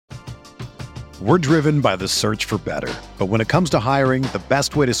We're driven by the search for better. But when it comes to hiring, the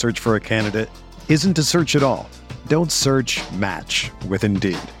best way to search for a candidate isn't to search at all. Don't search, match with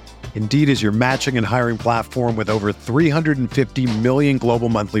Indeed. Indeed is your matching and hiring platform with over 350 million global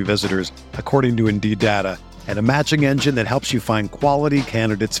monthly visitors, according to Indeed data, and a matching engine that helps you find quality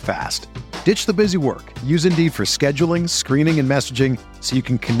candidates fast. Ditch the busy work. Use Indeed for scheduling, screening, and messaging so you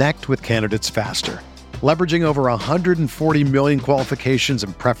can connect with candidates faster. Leveraging over 140 million qualifications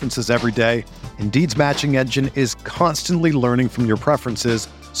and preferences every day, Indeed's matching engine is constantly learning from your preferences,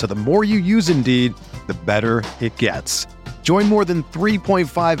 so the more you use Indeed, the better it gets. Join more than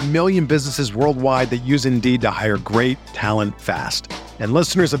 3.5 million businesses worldwide that use Indeed to hire great talent fast. And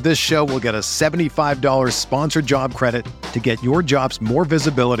listeners of this show will get a $75 sponsored job credit to get your jobs more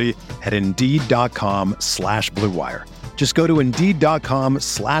visibility at Indeed.com/Blue Wire. Just go to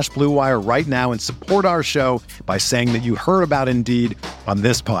Indeed.com/Blue Wire right now and support our show by saying that you heard about Indeed on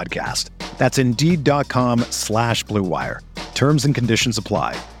this podcast. That's Indeed.com/Blue Wire. Terms and conditions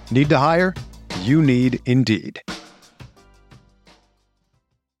apply. Need to hire? You need Indeed.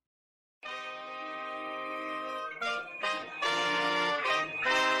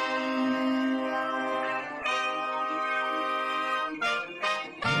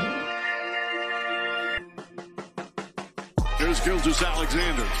 Here's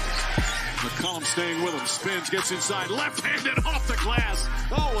Gilgeous-Alexander. McCollum staying with him. Spins, gets inside. Left-handed off the glass.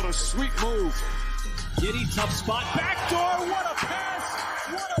 Oh, what a sweet move. Giddy, tough spot. Backdoor. What a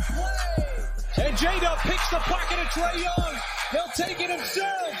pass. What a play. And J-Dub picks the pocket of Trae Young. He'll take it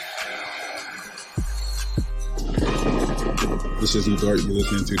himself. This is Udart. You're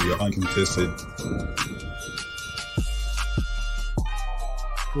listening to the Uncontested.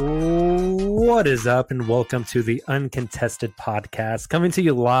 What is up, and welcome to the Uncontested Podcast, coming to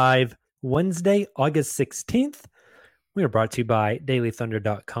you live Wednesday, August 16th. We are brought to you by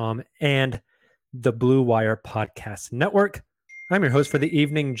dailythunder.com and the Blue Wire Podcast Network. I'm your host for the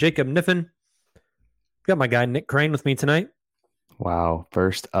evening, Jacob Niffen. Got my guy Nick Crane with me tonight. Wow,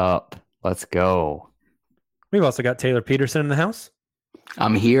 first up, let's go. We've also got Taylor Peterson in the house.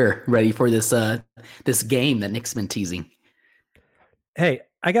 I'm here, ready for this game that Nick's been teasing. Hey,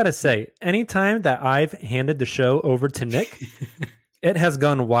 I gotta say, anytime that I've handed the show over to Nick, it has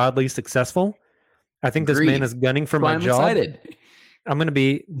gone wildly successful. I think Agreed. This man is gunning for my I'm job. excited. I'm going to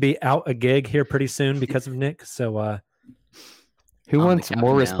be out a gig here pretty soon because of Nick. So, Who On wants the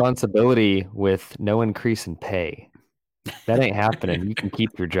more countdown. responsibility with no increase in pay? That ain't happening. You can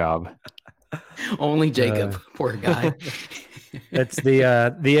keep your job. Only Jacob, poor guy. it's the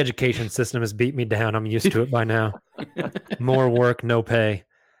education system has beat me down. I'm used to it by now. More work, no pay.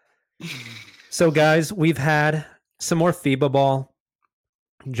 So, guys, we've had some more FIBA ball.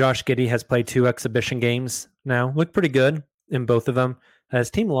 Josh Giddey has played 2 exhibition games now. Looked pretty good in both of them. His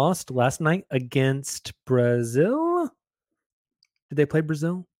team lost last night against Brazil. Did they play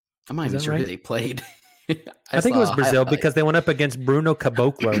Brazil? I'm not even sure who they played. I think it was Brazil highlights. because they went up against Bruno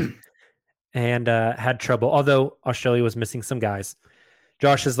Caboclo and had trouble, although Australia was missing some guys.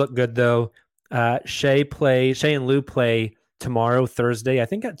 Josh has looked good, though. Shea and Lou play tomorrow, Thursday, I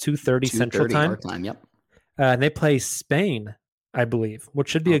think at 2:30 Central Time. Our time, yep. And they play Spain, I believe, which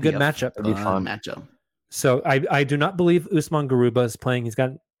should be a good matchup. It'll be a fun matchup. So I do not believe Usman Garuba is playing. He's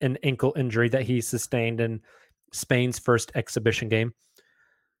got an ankle injury that he sustained in Spain's first exhibition game.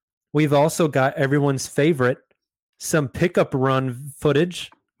 We've also got everyone's favorite, some pickup run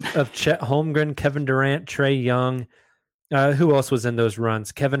footage of Chet Holmgren, Kevin Durant, Trae Young. Who else was in those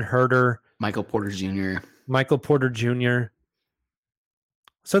runs? Kevin Herter. Michael Porter Jr.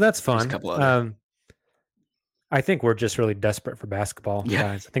 So that's There's fun. a couple other. I think we're just really desperate for basketball,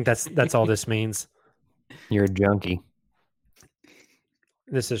 guys. I think that's all this means. You're a junkie.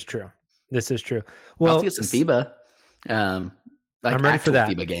 This is true. Well, I'll see some FIBA. I'm ready for that.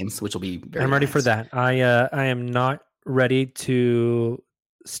 FIBA games, which will be very I'm ready nice. for that. I am not ready to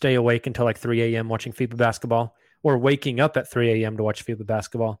stay awake until like 3 a.m. watching FIBA basketball or waking up at 3 a.m. to watch FIBA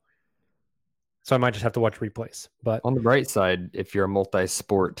basketball. So I might just have to watch replays. But On the bright side, if you're a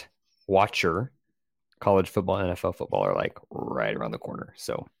multi-sport watcher, college football and NFL football are like right around the corner.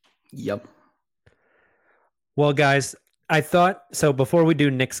 So, Yep. well, guys, I thought so. Before we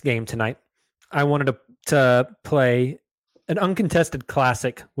do Nick's game tonight, I wanted to play an uncontested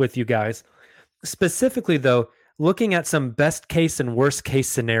classic with you guys. Specifically, though, looking at some best case and worst case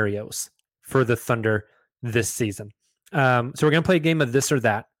scenarios for the Thunder this season. So we're going to play a game of this or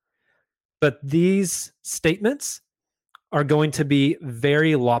that. But these statements are going to be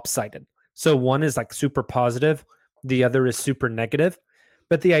very lopsided. So one is like super positive. The other is super negative.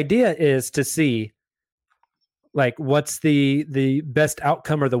 But the idea is to see Like, what's the best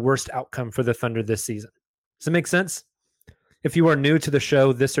outcome or the worst outcome for the Thunder this season? Does it make sense? If you are new to the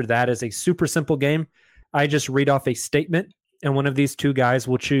show, this or that is a super simple game. I just read off a statement, and one of these two guys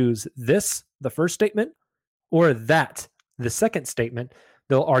will choose this, the first statement, or that, the second statement.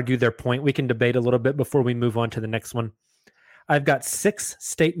 They'll argue their point. We can debate a little bit before we move on to the next one. I've got 6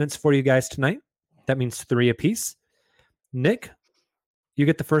 statements for you guys tonight. That means 3 apiece. Nick, you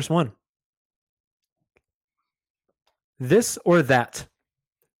get the first one. This or that.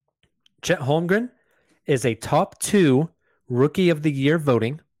 Chet Holmgren is a top 2 rookie of the year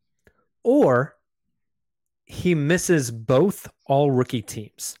voting, or he misses both all rookie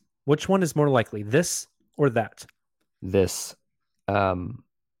teams. Which one is more likely, this or that? This.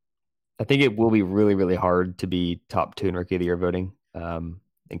 I think it will be really, really hard to be top 2 in rookie of the year voting. I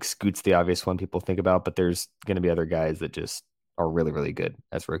think Scoot's the obvious one people think about, but there's going to be other guys that just are really, really good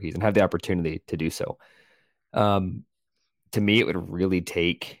as rookies and have the opportunity to do so. To me, it would really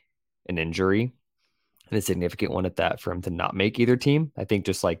take an injury, and a significant one at that, for him to not make either team. I think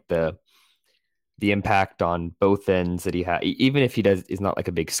just like the impact on both ends that he had, even if he is not like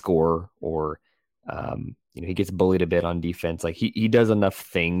a big scorer or he gets bullied a bit on defense, like he does enough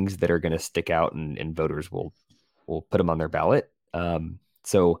things that are going to stick out, and voters will put him on their ballot.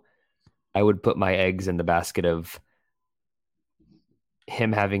 So I would put my eggs in the basket of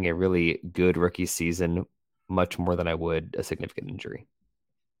him having a really good rookie season much more than I would a significant injury.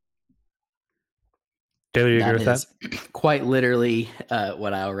 Do you agree with that? Quite literally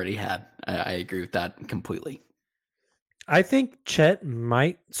what I already had. I agree with that completely. I think Chet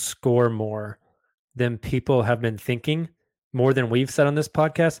might score more than people have been thinking, more than we've said on this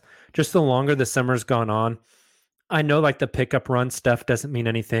podcast. Just the longer the summer's gone on, I know like the pickup run stuff doesn't mean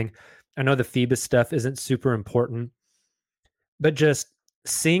anything. I know the Phoebus stuff isn't super important, but just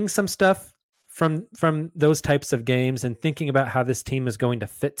seeing some stuff from those types of games and thinking about how this team is going to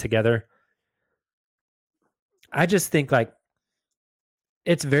fit together, I just think like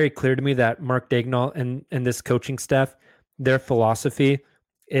it's very clear to me that Mark Daigneault and this coaching staff, their philosophy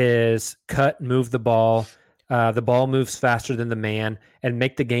is cut, move the ball moves faster than the man, and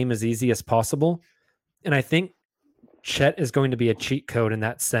make the game as easy as possible. And I think Chet is going to be a cheat code in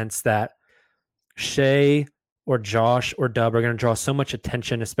that sense that Shea or Josh or Dub are going to draw so much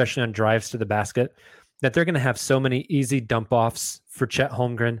attention, especially on drives to the basket, that they're going to have so many easy dump offs for Chet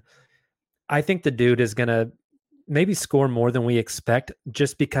Holmgren. I think the dude is going to maybe score more than we expect,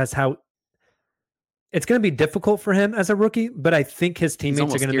 just because how it's going to be difficult for him as a rookie, but I think his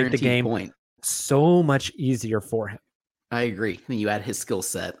teammates are going to make the game so much easier for him. I agree. I mean, you add his skill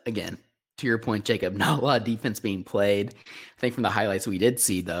set again. To your point, Jacob, not a lot of defense being played. I think from the highlights we did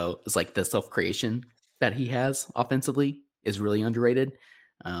see, though, is like the self-creation that he has offensively is really underrated.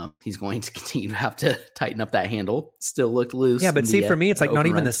 He's going to continue to have to tighten up that handle. Still look loose. Yeah, but see, for me, it's like not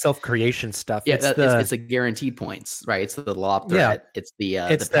even the self-creation stuff. Yeah, it's a guaranteed points, right? It's the lob threat. Yeah.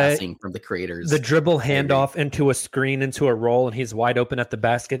 It's the passing from the creators. The dribble handoff into a screen, into a roll, and he's wide open at the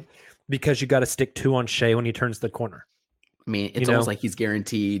basket because you got to stick 2 on Shea when he turns the corner. I mean, it's almost like he's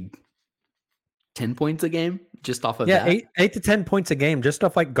guaranteed 10 points a game just off of that. 8 to 10 points a game just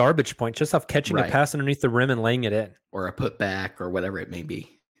off like garbage points, just off catching a pass underneath the rim and laying it in. Or a putback or whatever it may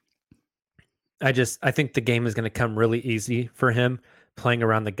be. I think the game is going to come really easy for him playing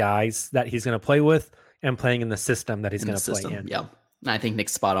around the guys that he's going to play with and playing in the system that he's going to play in. Yeah. I think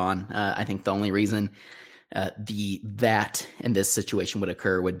Nick's spot on. I think the only reason that in this situation would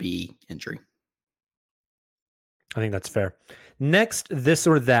occur would be injury. I think that's fair. Next, this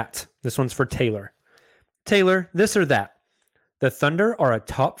or that. This one's for Taylor. Taylor, this or that. The Thunder are a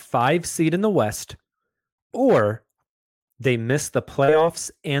top 5 seed in the West, or they miss the playoffs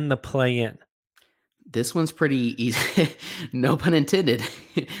and the play-in. This one's pretty easy. No pun intended.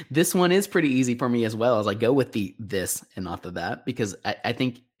 This one is pretty easy for me as well, as I go with this and not the that, because I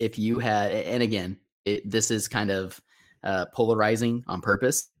think if you had, and again, this is kind of polarizing on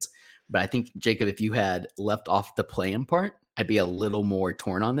purpose, but I think, Jacob, if you had left off the play-in part, I'd be a little more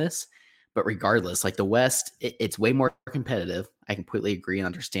torn on this. But regardless, like the West, it's way more competitive. I completely agree and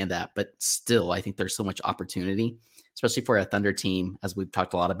understand that. But still, I think there's so much opportunity, especially for a Thunder team, as we've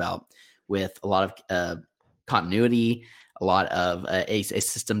talked a lot about, with a lot of continuity, a lot of a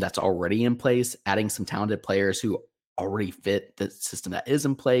system that's already in place, adding some talented players who already fit the system that is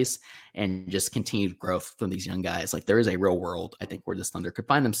in place, and just continued growth from these young guys. Like there is a real world, I think, where this Thunder could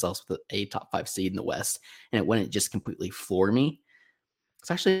find themselves with a top 5 seed in the West, and it wouldn't just completely floor me. It's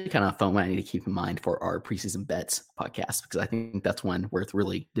actually kind of fun one I need to keep in mind for our preseason bets podcast, because I think that's one worth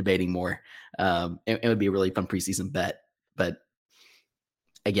really debating more. It would be a really fun preseason bet, but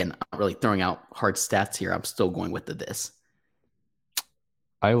again, I'm not really throwing out hard stats here. I'm still going with this.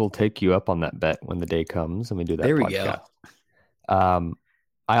 I will take you up on that bet when the day comes and we do that There we podcast. go.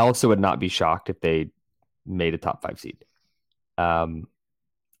 I also would not be shocked if they made a top 5 seed.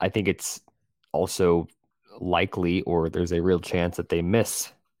 I think it's also likely, or there's a real chance that they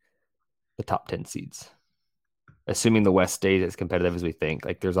miss the top 10 seeds. Assuming the West stays as competitive as we think,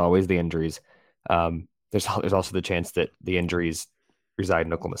 like there's always the injuries. There's also the chance that the injuries reside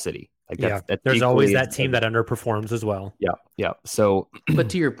in Oklahoma City. Like that's there's always that team that underperforms as well. Yeah. So, but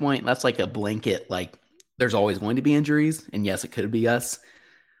to your point, that's like a blanket. Like there's always going to be injuries, and yes, it could be us,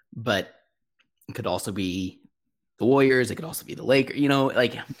 but it could also be the Warriors. It could also be the Lakers.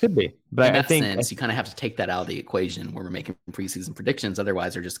 Like it could be. But I think you kind of have to take that out of the equation when we're making preseason predictions.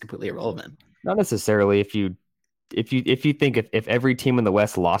 Otherwise, they're just completely irrelevant. Not necessarily. If you think if every team in the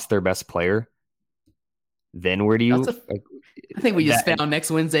West lost their best player, then where do you? I think we just found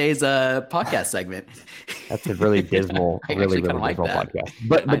next Wednesday's podcast segment. That's a really dismal, really dismal podcast.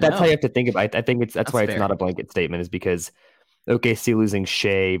 But that's how you have to think about it. I think that's why fair. It's not a blanket statement, is because OKC losing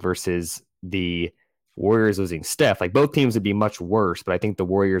Shea versus the Warriors losing Steph. Like both teams would be much worse, but I think the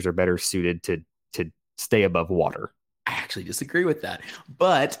Warriors are better suited to stay above water. I actually disagree with that,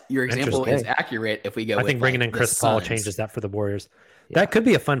 but your example is accurate. If we go, I think bringing in Chris Paul changes that for the Warriors. Yeah. That could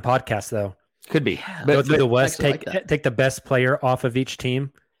be a fun podcast, though. Could be. Yeah, go through the West, take the best player off of each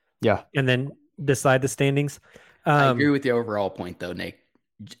team. Yeah. And then decide the standings. I agree with the overall point, though, Nick.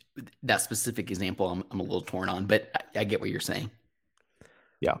 That specific example, I'm a little torn on, but I get what you're saying.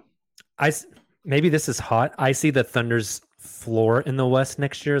 Yeah. Maybe this is hot. I see the Thunder's floor in the West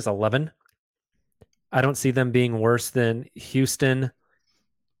next year is 11. I don't see them being worse than Houston,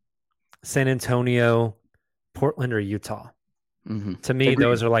 San Antonio, Portland, or Utah. Mm-hmm. To me,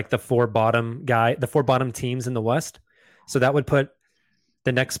 those are like the four bottom teams in the West. So that would put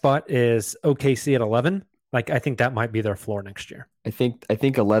the next spot is OKC at 11. Like I think that might be their floor next year. I think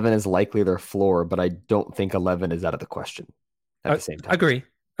 11 is likely their floor, but I don't think 11 is out of the question at the same time.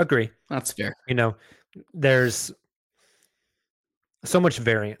 Agree. That's fair. There's so much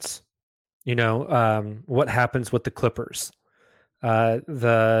variance. What happens with the Clippers?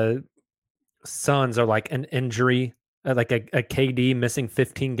 The Suns are like an injury. Like a KD missing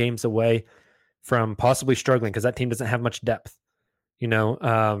 15 games away from possibly struggling because that team doesn't have much depth. I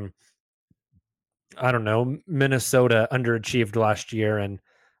don't know. Minnesota underachieved last year, and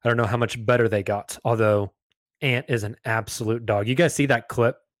I don't know how much better they got. Although Ant is an absolute dog. You guys see that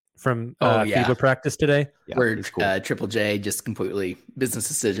clip from FIBA practice today? Yeah, where cool. Triple J just completely business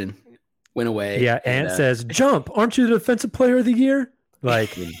decision went away. Yeah, Ant says, "Jump! Aren't you the defensive player of the year?"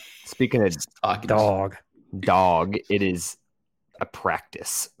 Like speaking of dog, it is a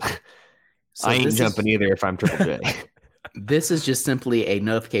practice. So I ain't jumping either if I'm Triple J. This is just simply a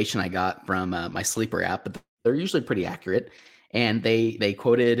notification I got from my sleeper app, but they're usually pretty accurate. And they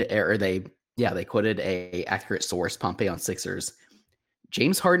quoted a accurate source, Pompey on Sixers.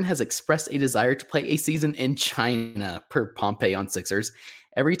 James Harden has expressed a desire to play a season in China, per Pompey on Sixers.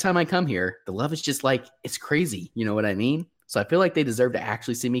 Every time I come here, the love is just like, it's crazy. You know what I mean? So I feel like they deserve to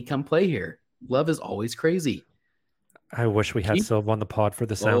actually see me come play here. Love is always crazy. I wish we had Silva on the pod for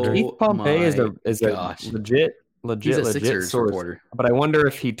the Sounders. Keith Pompey is a legit Sixers source. Reporter. But I wonder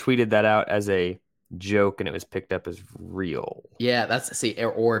if he tweeted that out as a joke and it was picked up as real. Yeah,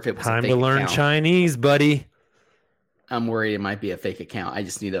 or if it was time a fake to learn account. Chinese, buddy. I'm worried it might be a fake account. I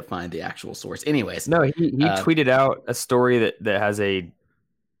just need to find the actual source. Anyways, no, he tweeted out a story that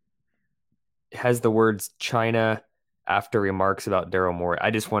has the words China after remarks about Daryl Morey.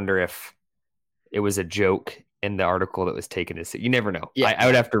 I just wonder if it was a joke in the article that was taken as you never know. Yeah, I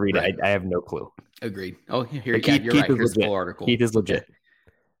would have to read it. I have no clue. Agreed. Oh, you're right. Here's the full article. Keith is legit.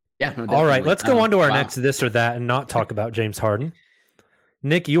 Yeah. No, all right, let's go on to our next this or that and not talk about James Harden.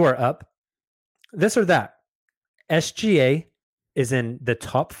 Nick, you are up. This or that. SGA is in the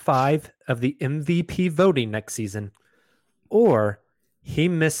top 5 of the MVP voting next season, or he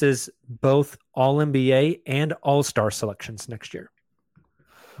misses both All-NBA and All-Star selections next year.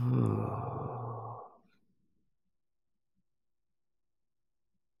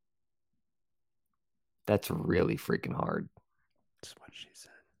 That's really freaking hard. That's what she said.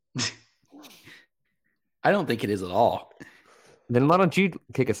 I don't think it is at all. Then why don't you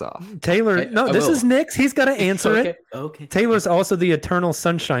kick us off? Taylor, this is Nick's. He's got to answer it. Okay. Taylor's also the eternal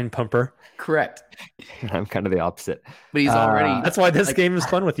sunshine pumper. Correct. I'm kind of the opposite. But he's already... That's why this game is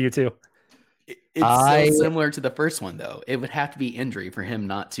fun with you, too. It's so similar to the first one, though. It would have to be injury for him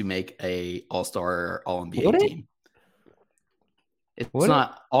not to make a All-Star or All-NBA team. It's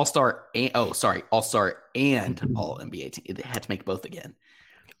not All-Star and All-Star and All-NBA team. It had to make both again.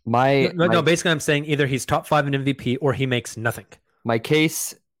 No, basically I'm saying either he's top 5 in MVP or he makes nothing. My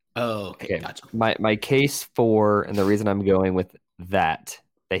case. Oh, okay. Gotcha. My case for, and the reason I'm going with that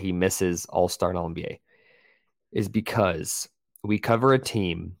he misses All-Star and All-NBA is because we cover a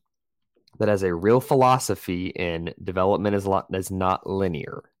team that has a real philosophy in development is not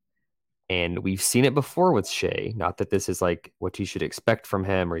linear. And we've seen it before with Shea. Not that this is like what you should expect from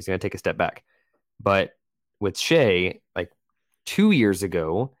him or he's going to take a step back. But with Shea, like 2 years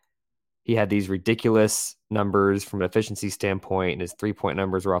ago, he had these ridiculous numbers from an efficiency standpoint, and his 3-point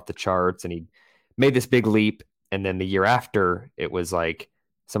numbers were off the charts, and he made this big leap. And then the year after, it was like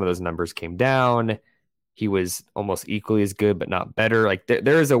some of those numbers came down. He was almost equally as good, but not better. Like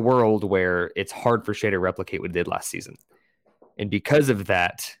there is a world where it's hard for Shea to replicate what he did last season. And because of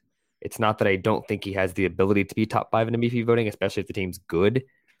that, it's not that I don't think he has the ability to be top 5 in MVP voting, especially if the team's good.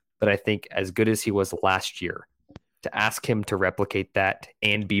 But I think as good as he was last year, to ask him to replicate that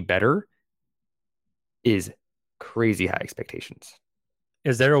and be better is crazy high expectations.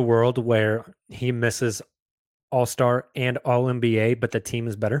 Is there a world where he misses All-Star and All-NBA, but the team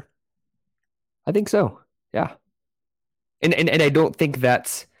is better? I think so. Yeah. And I don't think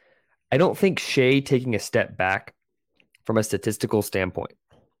Shea taking a step back from a statistical standpoint,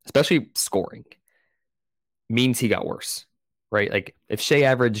 especially scoring, means he got worse, right? Like if Shea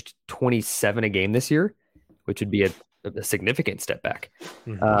averaged 27 a game this year, which would be a significant step back.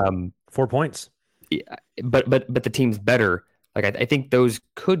 4 points. Yeah, but the team's better. Like I think those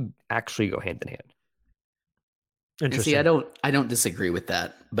could actually go hand in hand. Interesting. See, I don't disagree with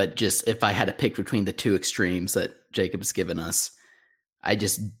that, but just if I had to pick between the two extremes that Jacob's given us, I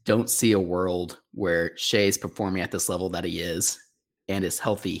just don't see a world where Shea's performing at this level that he is and is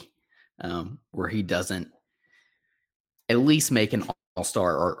healthy, where he doesn't at least make an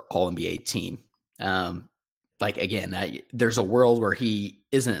All-Star or All-NBA team. Like again, there's a world where he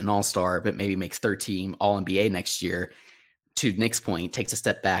isn't an All-Star, but maybe makes 13 All-NBA next year. To Nick's point, takes a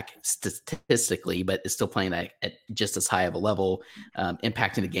step back statistically, but is still playing at just as high of a level,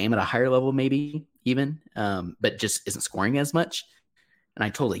 impacting the game at a higher level, maybe even, but just isn't scoring as much. And I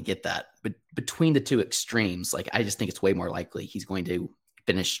totally get that. But between the two extremes, like I just think it's way more likely he's going to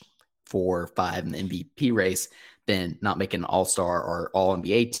finish 4 or 5 in the MVP race than not make an All-Star or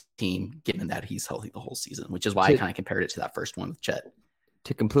All-NBA team, given that he's healthy the whole season, which is why I kind of compared it to that first one with Chet.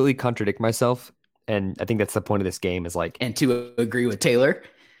 To completely contradict myself, and I think that's the point of this game is like... And to agree with Taylor?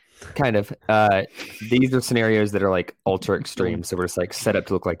 Kind of. These are scenarios that are like ultra extreme, so we're just like set up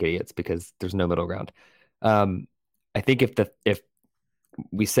to look like idiots because there's no middle ground. I think if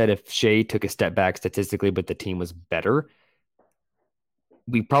we said if Shea took a step back statistically, but the team was better,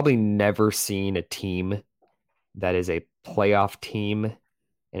 we've probably never seen a team that is a playoff team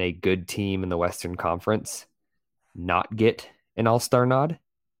and a good team in the Western Conference not get an All-Star nod.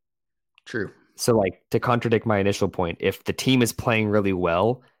 True. So like to contradict my initial point, if the team is playing really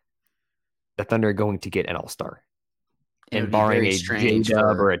well, the Thunder are going to get an All-Star. And barring a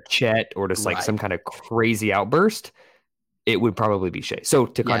J-Dub or a Chet or just like some kind of crazy outburst, it would probably be Shea. So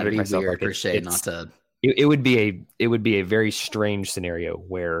to contradict myself, like it would be a very strange scenario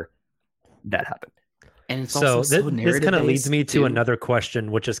where that happened. And it's so this kind of leads me to another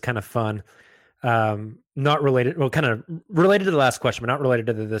question, which is kind of fun. Not related, well, kind of related to the last question, but not related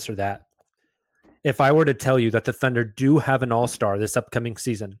to this or that. If I were to tell you that the Thunder do have an All-Star this upcoming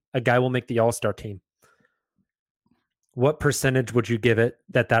season, a guy will make the All-Star team, what percentage would you give it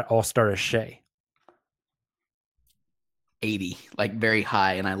that All-Star is Shea? 80, like very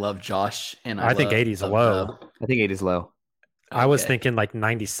high. And I love Josh. And I think 80 is low. I think 80 is low. I was thinking like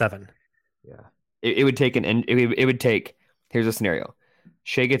 97. Yeah. It would take it would take, here's a scenario.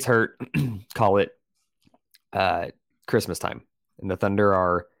 Shea gets hurt, call it Christmas time. And the Thunder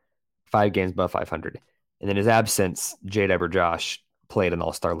are 5 games above 500. And in his absence, J-Dub or Josh played an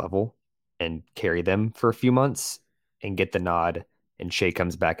All-Star level and carry them for a few months and get the nod. And Shea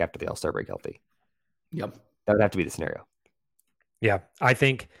comes back after the All-Star break healthy. Yep. That would have to be the scenario. Yeah. I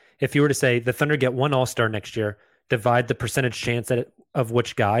think if you were to say the Thunder get one All-Star next year, divide the percentage chance of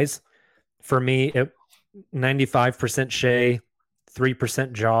which guys, for me, 95% Shea,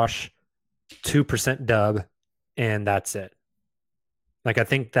 3% Josh, 2% Dub, and that's it. Like, I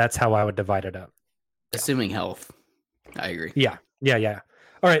think that's how I would divide it up. Assuming health. I agree. Yeah.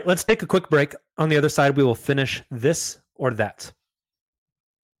 All right, let's take a quick break. On the other side, we will finish this or that.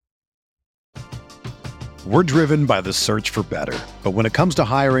 We're driven by the search for better. But when it comes to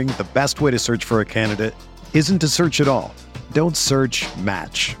hiring, the best way to search for a candidate isn't to search at all. Don't search,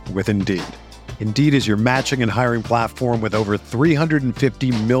 match with Indeed. Indeed is your matching and hiring platform with over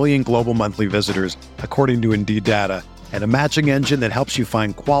 350 million global monthly visitors, according to Indeed data, and a matching engine that helps you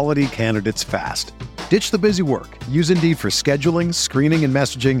find quality candidates fast. Ditch the busy work. Use Indeed for scheduling, screening, and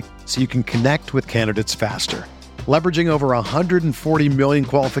messaging so you can connect with candidates faster. Leveraging over 140 million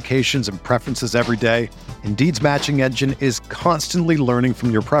qualifications and preferences every day, Indeed's matching engine is constantly learning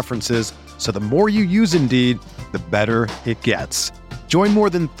from your preferences, so the more you use Indeed, the better it gets. Join more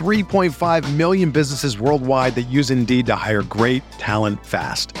than 3.5 million businesses worldwide that use Indeed to hire great talent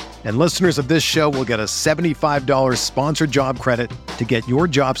fast. And listeners of this show will get a $75 sponsored job credit to get your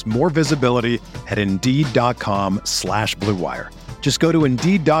jobs more visibility at Indeed.com/Blue Wire. Just go to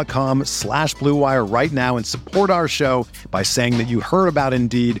Indeed.com/Blue Wire right now and support our show by saying that you heard about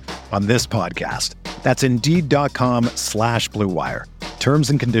Indeed on this podcast. That's Indeed.com/Blue Wire.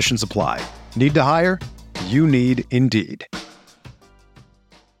 Terms and conditions apply. Need to hire? You need Indeed.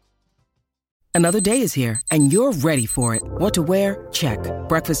 Another day is here, and you're ready for it. What to wear? Check.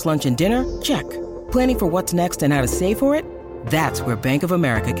 Breakfast, lunch, and dinner? Check. Planning for what's next and how to save for it? That's where Bank of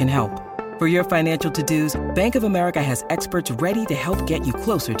America can help. For your financial to-dos, Bank of America has experts ready to help get you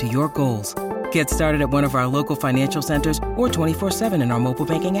closer to your goals. Get started at one of our local financial centers or 24/7 in our mobile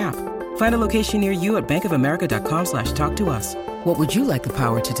banking app. Find a location near you at bankofamerica.com/talktous. What would you like the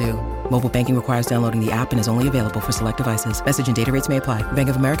power to do? Mobile banking requires downloading the app and is only available for select devices. Message and data rates may apply. Bank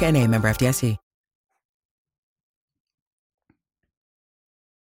of America NA, member FDIC.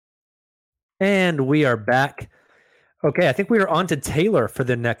 And we are back. Okay, I think we are on to Taylor for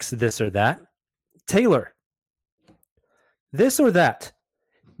the next this or that. Taylor, this or that.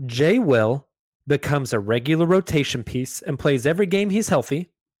 Jay Will becomes a regular rotation piece and plays every game he's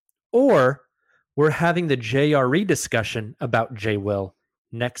healthy, or we're having the JRE discussion about Jay Will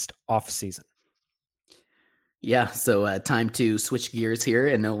next offseason. Yeah, so time to switch gears here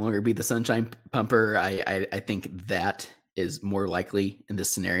and no longer be the sunshine pumper. I think that is more likely in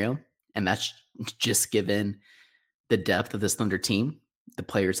this scenario, and that's just given the depth of this Thunder team, the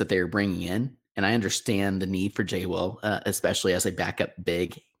players that they're bringing in. And I understand the need for Jay Will, especially as a backup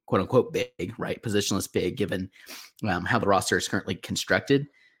big, quote unquote big, right? Positionless big, given how the roster is currently constructed.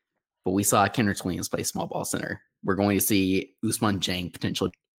 But we saw Kendrick Williams play small ball center. We're going to see Usman Jang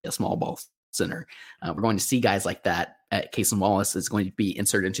potentially a small ball center. We're going to see guys like that. Cason Wallace is going to be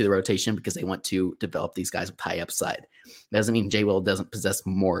inserted into the rotation because they want to develop these guys with high upside. That doesn't mean Jay Will doesn't possess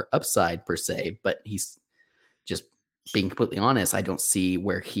more upside per se, but he's just being completely honest. I don't see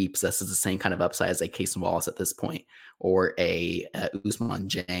where he possesses the same kind of upside as a Cason Wallace at this point, or a Usman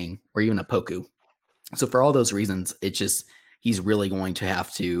Jang, or even a Poku. So for all those reasons, it's just he's really going to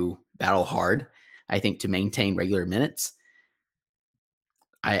have to battle hard, I think, to maintain regular minutes.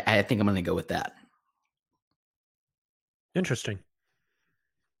 I think I'm going to go with that. Interesting.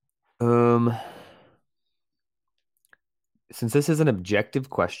 Since this is an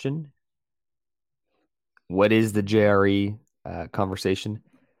objective question, what is the JRE conversation?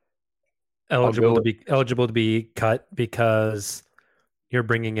 Eligible to be cut because you're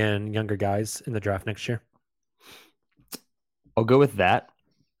bringing in younger guys in the draft next year. I'll go with that,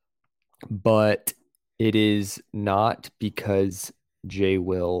 but it is not because Jay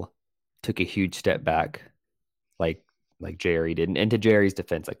Will took a huge step back like JRE did. And to JRE's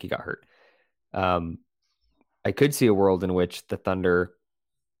defense, like, he got hurt. I could see a world in which the Thunder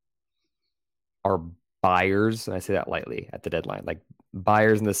are buyers, and I say that lightly, at the deadline, like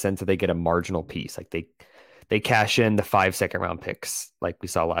buyers in the sense that they get a marginal piece. Like they cash in the 5 second-round picks like we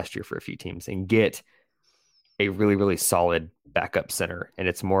saw last year for a few teams and get a really, really solid backup center. And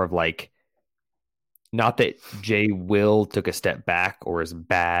it's more of like, not that Jay Will took a step back or is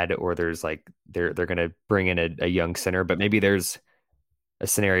bad, or there's like they're going to bring in a young center, but maybe there's a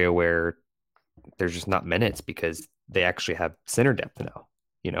scenario where there's just not minutes because they actually have center depth now.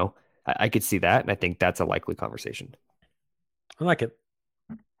 You know, I could see that, and I think that's a likely conversation. I like it.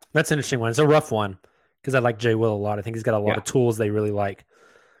 That's an interesting one. It's a rough one because I like Jay Will a lot. I think he's got a lot of tools they really like.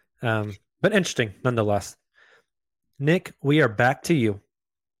 But interesting nonetheless. Nick, we are back to you.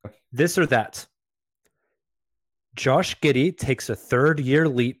 This or that. Josh Giddey takes a third-year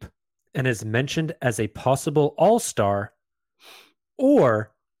leap and is mentioned as a possible all-star,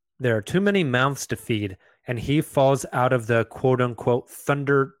 or there are too many mouths to feed and he falls out of the quote-unquote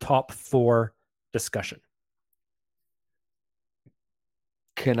Thunder top 4 discussion.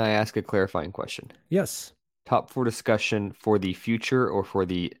 Can I ask a clarifying question? Yes. Top 4 discussion for the future or for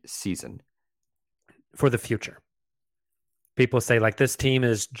the season? For the future. People say, like, this team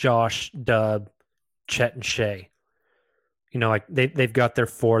is Josh, Dub, Chet, and Shea. You know, like they've got their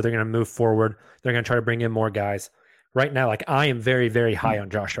 4. They're going to move forward. They're going to try to bring in more guys. Right now, like, I am very, very high on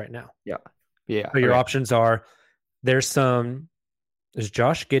Josh right now. Yeah. Yeah. So your options are, is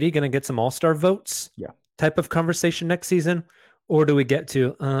Josh Giddey going to get some all-star votes? Yeah. type of conversation next season? Or do we get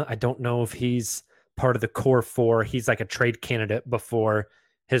to, I don't know if he's part of the core four. He's like a trade candidate before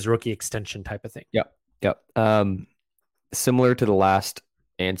his rookie extension type of thing. Yep. Similar to the last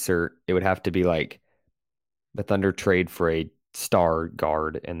answer, it would have to be like the Thunder trade for a star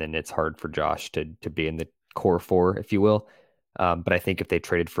guard, and then it's hard for Josh to be in the core four, if you will. But I think if they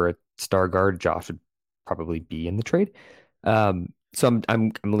traded for a star guard, Josh would probably be in the trade. So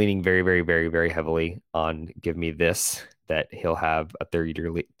I'm leaning very, very, very, very heavily on give me this, that he'll have a third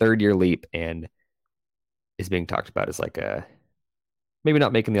year leap and is being talked about as like a maybe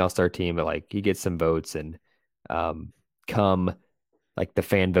not making the All-Star team, but like he gets some votes, and come like the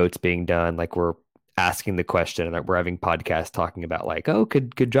fan votes being done, like we're asking the question and we're having podcasts talking about like, oh,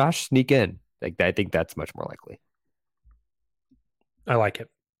 could Josh sneak in? Like I think that's much more likely. I like it.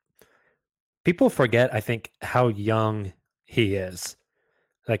 People forget, I think, how young he is.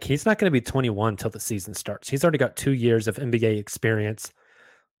 Like he's not going to be 21 till the season starts. He's already got 2 years of NBA experience.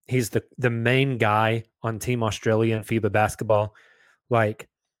 He's the main guy on Team Australia and FIBA basketball. Like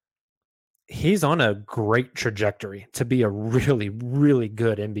he's on a great trajectory to be a really, really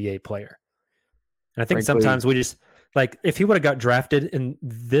good NBA player. And I think sometimes we just like if he would have got drafted in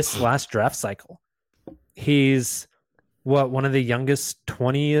this last draft cycle, he's one of the youngest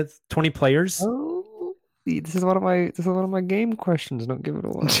 20 players. Oh, this is one of my game questions. Don't give it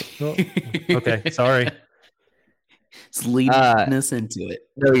away. Okay, sorry. It's leading us into it.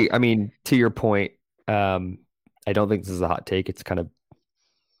 No, I mean, to your point, I don't think this is a hot take. It's kind of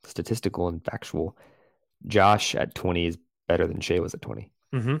statistical and factual. Josh at 20 is better than Shea was at 20.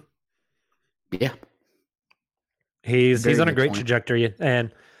 Mm-hmm. Yeah. He's on a great trajectory.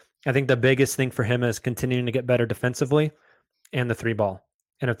 And I think the biggest thing for him is continuing to get better defensively and the three ball.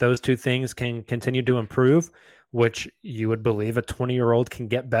 And if those two things can continue to improve, which you would believe a 20-year-old can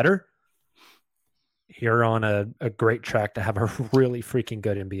get better, you're on a great track to have a really freaking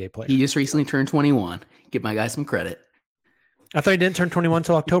good NBA player. He just recently turned 21. Give my guy some credit. I thought he didn't turn 21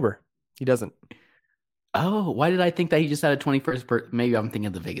 until October. He doesn't. Oh, why did I think that he just had a 21st? Maybe I'm thinking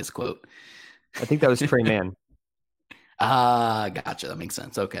of the Vegas quote. I think that was Trey Mann. Gotcha. That makes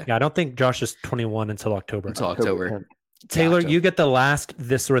sense. Okay. Yeah, I don't think Josh is 21 until October. Until October. Taylor, Gotcha. you get the last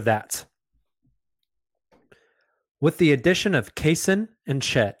this or that. With the addition of Kaysen and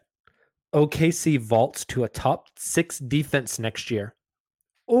Chet, OKC vaults to a top 6 defense next year,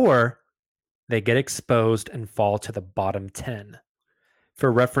 or they get exposed and fall to the bottom 10.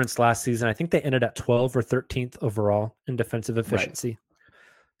 For reference, last season, I think they ended at 12 or 13th overall in defensive efficiency. Right.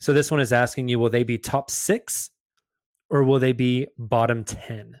 So this one is asking you, will they be top 6 or will they be bottom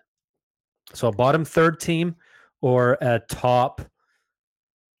 10? So a bottom 3rd team or a top,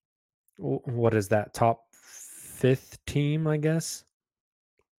 what is that? Top 5th team, I guess.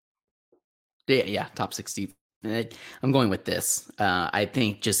 Yeah, top 60. I'm going with this. I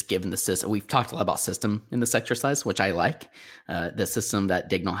think just given the system, we've talked a lot about system in this exercise, which I like. The system that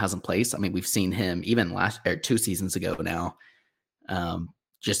Daigneault has in place. I mean, we've seen him even 2 seasons ago now,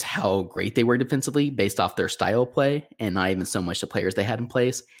 just how great they were defensively based off their style of play, and not even so much the players they had in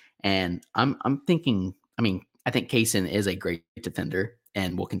place. And I'm thinking, I mean, I think Kaysen is a great defender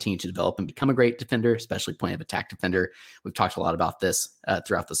and will continue to develop and become a great defender, especially point of attack defender. We've talked a lot about this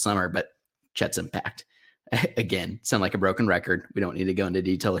throughout the summer, but Chet's impact. Again, sound like a broken record. We don't need to go into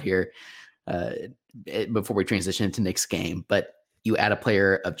detail here before we transition into Nick's game. But you add a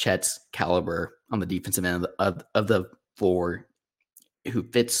player of Chet's caliber on the defensive end of the floor who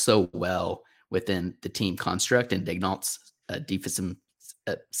fits so well within the team construct and Daigneault's defensive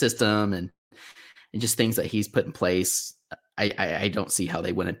system and just things that he's put in place. I don't see how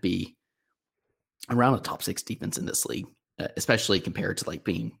they wouldn't be around a top 6 defense in this league, especially compared to like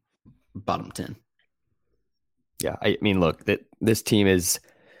being bottom 10. Yeah, I mean, look, this team is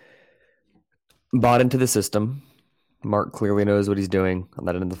bought into the system. Mark clearly knows what he's doing on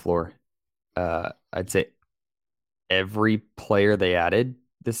that end of the floor. I'd say every player they added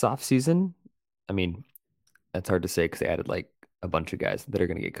this offseason, I mean, that's hard to say because they added like a bunch of guys that are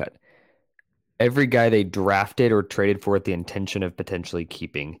going to get cut. Every guy they drafted or traded for with the intention of potentially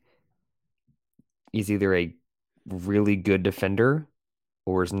keeping is either a really good defender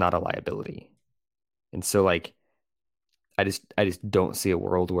or is not a liability. And so like, I just don't see a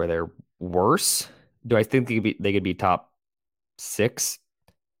world where they're worse. Do I think they could be top 6?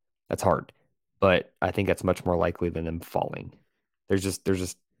 That's hard, but I think that's much more likely than them falling. There's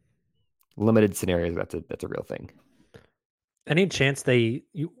just limited scenarios that's a real thing. Any chance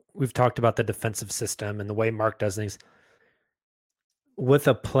we've talked about the defensive system and the way Mark does things with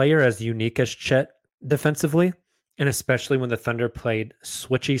a player as unique as Chet defensively, and especially when the Thunder played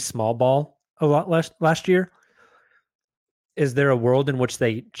switchy small ball a lot last year. Is there a world in which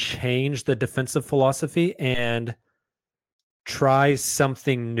they change the defensive philosophy and try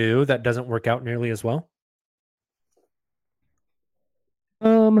something new that doesn't work out nearly as well?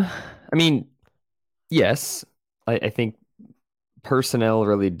 I mean, yes. I think personnel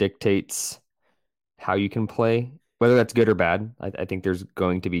really dictates how you can play, whether that's good or bad. I think there's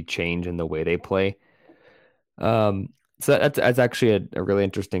going to be change in the way they play. So that's actually a really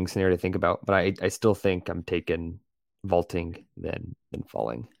interesting scenario to think about. But I still think I'm taking vaulting than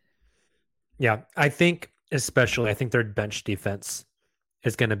falling. Yeah, I think their bench defense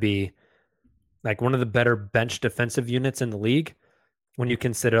is going to be like one of the better bench defensive units in the league. When you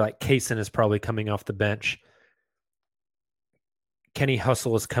consider like Kaysen is probably coming off the bench, Kenny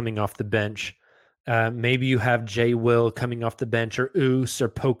Hustle is coming off the bench. Maybe you have Jay Will coming off the bench, or Oos or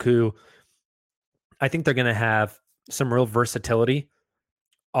Poku. I think they're going to have some real versatility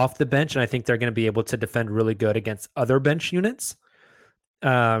off the bench, and I think they're going to be able to defend really good against other bench units.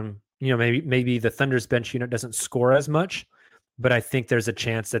 Maybe the Thunder's bench unit doesn't score as much, but I think there's a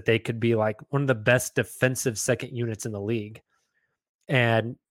chance that they could be like one of the best defensive second units in the league.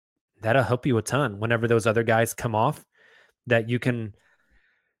 And that'll help you a ton whenever those other guys come off, that you can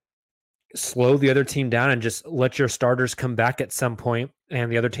slow the other team down and just let your starters come back at some point,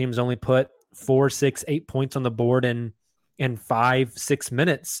 and the other team's only put 4, 6, 8 points on the board in 5, 6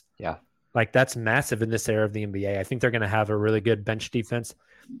 minutes. Yeah. Like that's massive in this era of the NBA. I think they're going to have a really good bench defense.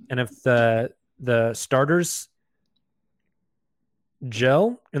 And if the starters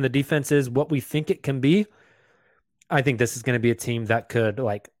gel and the defense is what we think it can be, I think this is going to be a team that could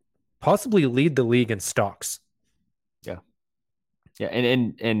like possibly lead the league in stocks. Yeah. Yeah.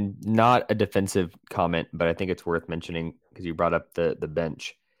 And not a defensive comment, but I think it's worth mentioning because you brought up the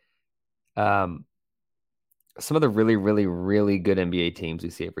bench. Some of the really, really, really good NBA teams we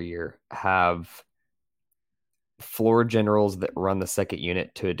see every year have floor generals that run the second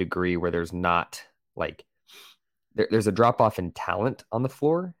unit to a degree where there's not like there's a drop off in talent on the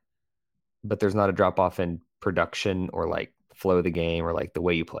floor, but there's not a drop off in production or like flow of the game or like the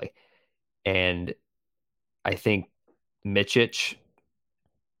way you play. And I think Micic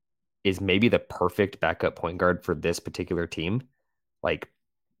is maybe the perfect backup point guard for this particular team. Like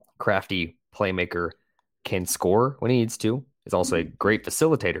crafty playmaker, can score when he needs to, is also a great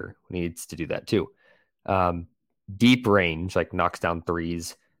facilitator when he needs to do that too. Deep range, like knocks down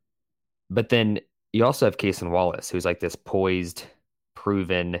threes. But then you also have Kaysen Wallace, who's like this poised,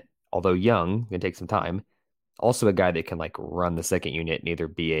 proven, although young, gonna take some time, also a guy that can like run the second unit and either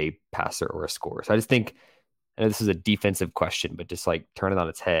be a passer or a scorer. So I just think, I know this is a defensive question, but just like turn it on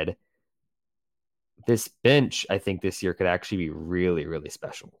its head. This bench, I think this year could actually be really, really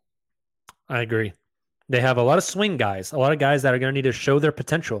special. I agree. They have a lot of swing guys, a lot of guys that are going to need to show their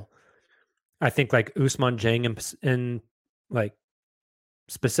potential. I think like Ousmane Dieng in like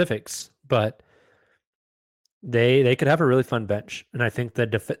specifics, but they could have a really fun bench, and I think the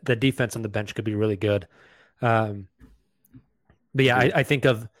defense on the bench could be really good. But yeah, I think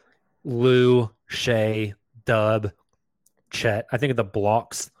of Lou, Shea, Dub, Chet. I think of the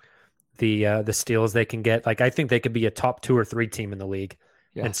blocks, the steals they can get. Like I think they could be a top 2 or 3 team in the league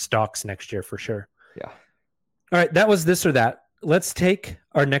and stocks next year for sure. Yeah. All right, that was this or that. Let's take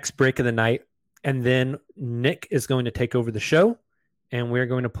our next break of the night, and then Nick is going to take over the show, and we're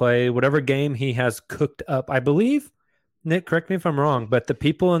going to play whatever game he has cooked up. I believe, Nick, correct me if I'm wrong, but the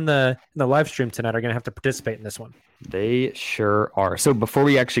people in the live stream tonight are going to have to participate in this one. They sure are. So before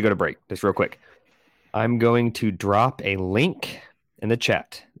we actually go to break, just real quick, I'm going to drop a link in the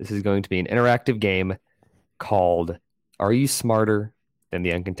chat. This is going to be an interactive game called Are You Smarter Than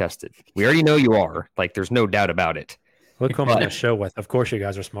the Uncontested? We already know you are. Like, there's no doubt about it. Look who I'm on the show with. Of course you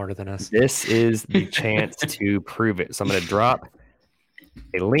guys are smarter than us. This is the chance to prove it. So I'm going to drop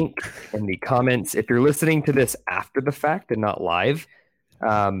a link in the comments. If you're listening to this after the fact and not live,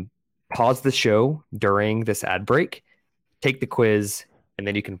 pause the show during this ad break, take the quiz, and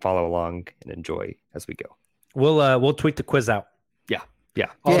then you can follow along and enjoy as we go. We'll tweet the quiz out.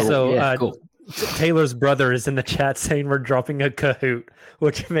 Yeah. Also, cool. Taylor's brother is in the chat saying we're dropping a Kahoot,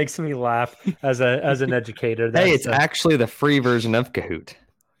 which makes me laugh as an educator. Hey, it's actually the free version of Kahoot.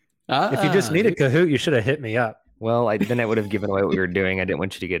 If you just need a Kahoot, you should have hit me up. Well, then I would have given away what we were doing. I didn't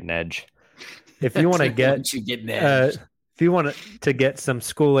want you to get an edge. If you want to get, if you want to get some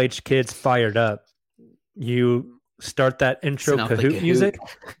school-age kids fired up, you start that intro Kahoot music,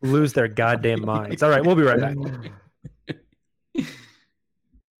 lose their goddamn minds. All right, we'll be right back.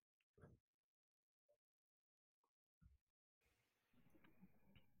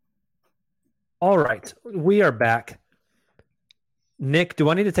 All right, we are back. Nick,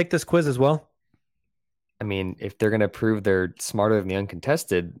 do I need to take this quiz as well? I mean, if they're going to prove they're smarter than the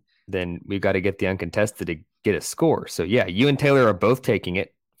uncontested, then we've got to get the uncontested to get a score. So yeah, you and Taylor are both taking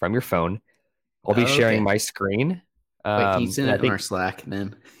it from your phone. I'll be sharing my screen. Wait, can you send it on our Slack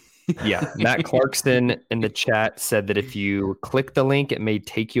then? Yeah, Matt Clarkson in the chat said that if you click the link, it may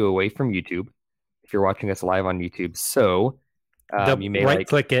take you away from YouTube if you're watching us live on YouTube. So you may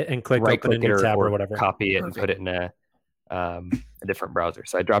click it and click open a new tab or whatever. Copy it and put it in a different browser.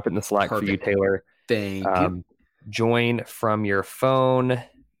 So I dropped it in the Slack for you, Taylor. Thank you. Join from your phone.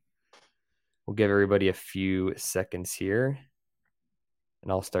 We'll give everybody a few seconds here,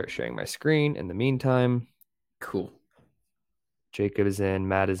 and I'll start sharing my screen in the meantime. Cool. Jacob is in,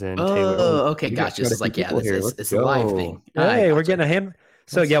 Matt is in. Oh, Taylor. Okay, gotcha. It's like, it's a live thing. Hey, we're getting a him.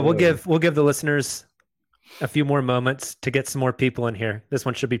 So we'll give the listeners a few more moments to get some more people in here. This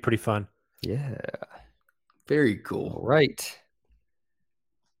one should be pretty fun. Yeah. Very cool. All right.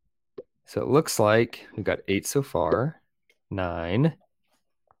 So it looks like we've got 8 so far. 9.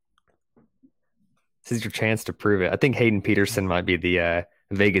 This is your chance to prove it. I think Hayden Peterson might be the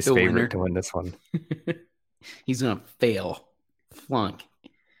Vegas favorite winner to win this one. He's gonna fail. Flunk.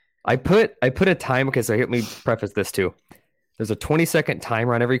 I put a time. Okay, so let me preface this too. There's a 20-second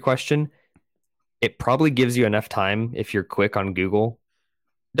timer on every question. It probably gives you enough time if you're quick on Google.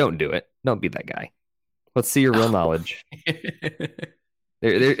 Don't do it. Don't be that guy. Let's see your real knowledge.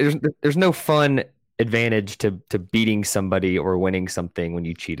 There's no fun advantage to beating somebody or winning something when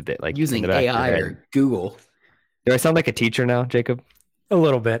you cheated it. Like using AI or Google. Do I sound like a teacher now, Jacob? A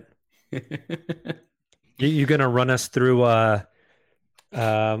little bit. You gonna run us through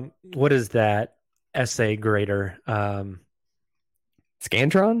what is that essay grader?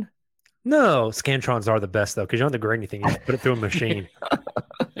 Scantron? No, Scantrons are the best though, because you don't have to grade anything. You just put it through a machine.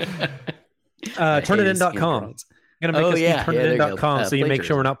 Turnitin.com. Gonna make us do Turnitin.com so you make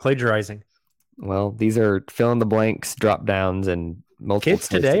sure we're not plagiarizing. Well, these are fill in the blanks, drop downs, and multiple kids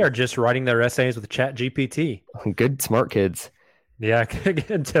today are just writing their essays with ChatGPT. Good, smart kids. Yeah,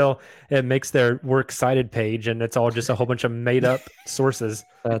 until it makes their works cited page and it's all just a whole bunch of made up sources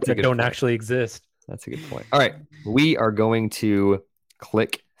that don't actually exist. That's a good point. All right, we are going to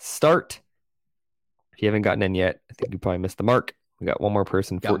click start. If you haven't gotten in yet, I think you probably missed the mark. We got one more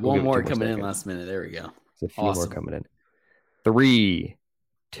person. Got one more coming in last minute. There we go. There's a few more coming in. 3,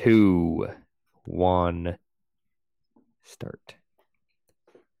 2, 1, start.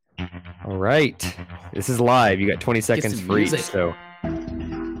 All right. This is live. You got 20 seconds free. So I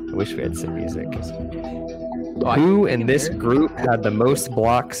wish we had some music. Who in this group had the most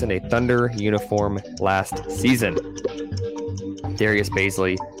blocks in a Thunder uniform last season? Darius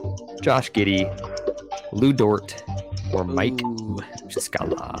Baisley, Josh Giddey, Lou Dort, or Mike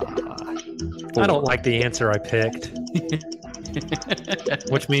Scala? I don't like the answer I picked.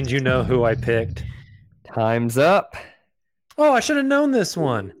 Which means you know who I picked. Time's up. Oh, I should have known this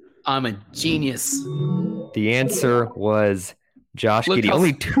one. I'm a genius. The answer was Josh Giddey.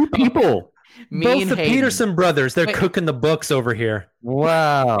 Only 2 people. Both the Peterson brothers. They're cooking the books over here.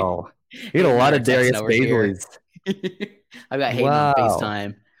 Wow. You had a lot of Darius Baisleys. I've got Hayden on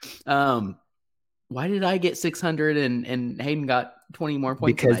FaceTime. Why did I get 600 and Hayden got 20 more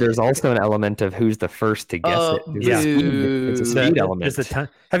points? Because there's also an element of who's the first to guess it. It's a speed element.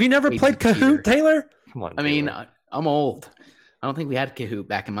 Have you never played Kahoot, Taylor? Come on. I mean, I'm old. I don't think we had Kahoot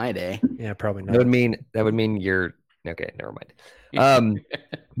back in my day. Yeah, probably not. That would mean you're okay. Never mind.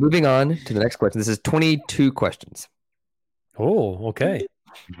 Moving on to the next question. This is 22 questions. Oh, okay.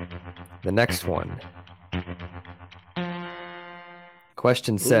 The next one.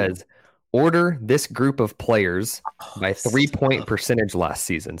 Question says, order this group of players by 3-point percentage last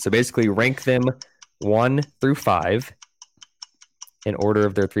season. So basically rank them 1 through 5 in order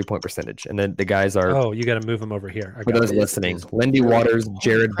of their 3-point percentage. And then the guys are... Oh, you got to move them over here. For those listening, Lindy Waters,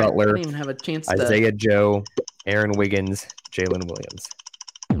 Jared Butler, I don't even have a chance Isaiah Joe, Aaron Wiggins, Jalen Williams.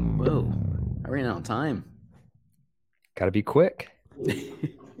 Whoa. I ran out of time. Got to be quick.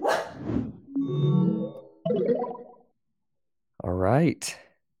 All right.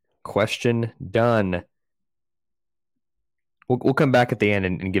 Question done. We'll come back at the end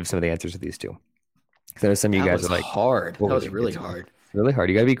and give some of the answers to these two. Because I know some of you guys are like hard. That was really hard. Really hard.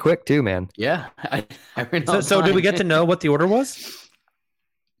 You got to be quick too, man. Yeah. I ran out of so time. did we get to know what the order was?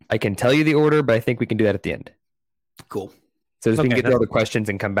 I can tell you the order, but I think we can do that at the end. Cool. So we can get to all the questions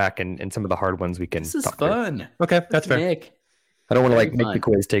and come back and some of the hard ones we can. This is fun. Through. Okay, that's fair. Nick. I don't want to make the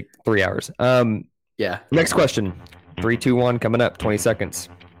quiz take 3 hours. Yeah. Next question. 3, 2, 1 coming up. 20 seconds.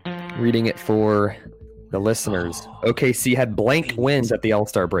 Reading it for the listeners. OKC had blank wins at the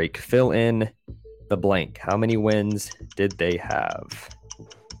All-Star break. Fill in the blank. How many wins did they have?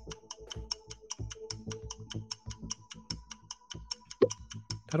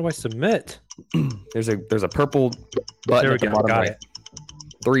 How do I submit? There's a purple button There we at the go. bottom Got right. it.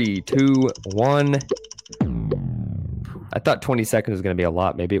 3, 2, 1. I thought 20 seconds was going to be a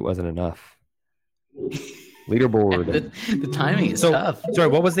lot. Maybe it wasn't enough. Leaderboard. The timing is tough. Sorry,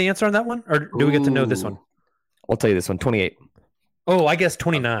 what was the answer on that one? Or do we get to know this one? I'll tell you this one. 28. Oh, I guess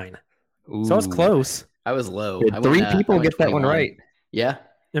 29. So I was close. I was low. Did three people get that one 21. right? Yeah.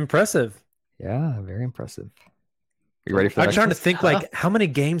 Impressive. Yeah, very impressive. Are you ready for that? I'm trying to think like how many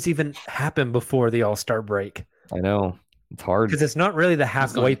games even happen before the All-Star break? I know. It's hard. Because it's not really the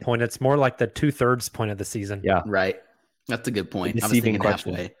halfway point. It's more like the 2/3 point of the season. Yeah. Right. That's a good point. I was Deceiving thinking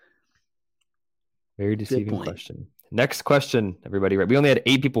question. halfway. Very deceiving point. question. Next question, everybody. Right. We only had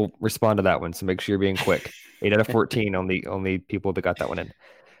 8 people respond to that one, so make sure you're being quick. 8 out of 14, only people that got that one in.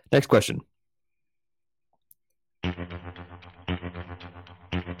 Next question.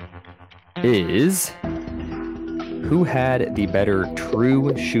 Is who had the better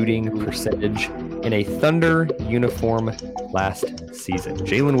true shooting percentage in a Thunder uniform last season?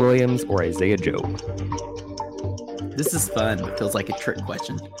 Jalen Williams or Isaiah Joe? This is fun. It feels like a trick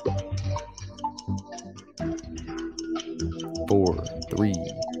question. 4, 3,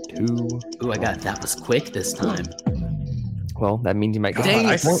 2. Ooh, that was quick this time. Well, that means you might get Dang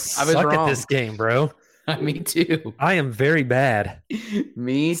I it. I was suck at wrong. this game, bro. Me too. I am very bad.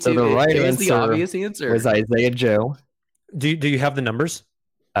 Me too. So the right it was the answer obvious answer. was Isaiah Joe. Do you have the numbers?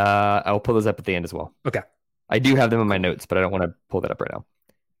 I'll pull those up at the end as well. Okay. I do have them in my notes, but I don't want to pull that up right now.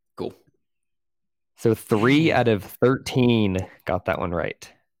 Cool. So 3 out of 13 got that one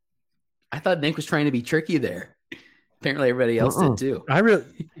right. I thought Nick was trying to be tricky there. Apparently everybody else did too.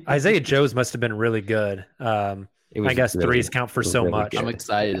 Isaiah Joe's must have been really good. I guess threes count for so much. I'm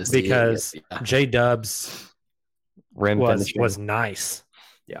excited to see because J Dubs rim was nice.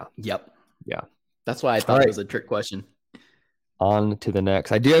 Yeah. Yep. Yeah. That's why I thought it was a trick question. On to the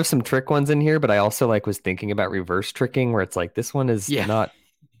next. I do have some trick ones in here, but I also was thinking about reverse tricking where it's like this one is not.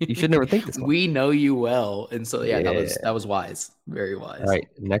 You should never think this one. We know you well, and so that was wise. Very wise. All right,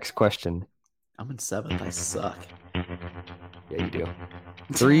 next question. I'm in 7th. I suck. Yeah, you do.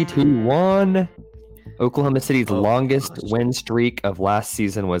 3, 2, 1. Oklahoma City's longest win streak of last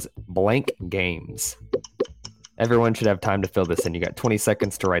season was blank games. Everyone should have time to fill this in. You got 20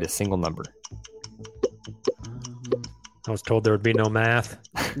 seconds to write a single number. I was told there would be no math.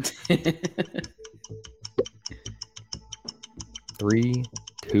 3,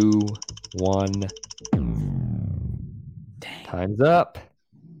 2, 1. Dang. Time's up.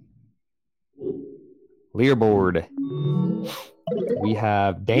 Leaderboard. We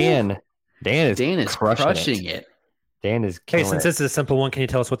have Dan. Dan is crushing it. Dan is killing since this is a simple one, can you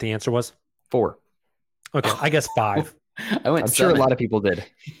tell us what the answer was? 4. Okay, I guess 5. I'm sure a lot of people did.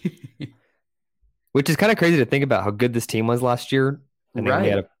 Which is kind of crazy to think about how good this team was last year. And they only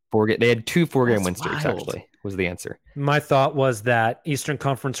had they had 2 4-game win streaks, actually, was the answer. My thought was that Eastern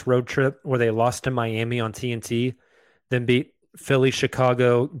Conference road trip where they lost to Miami on TNT, then beat Philly,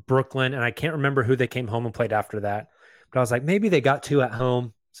 Chicago, Brooklyn, and I can't remember who they came home and played after that. But I was like, maybe they got 2 at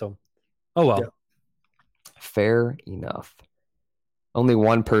home. So, oh well. Yeah. Fair enough. Only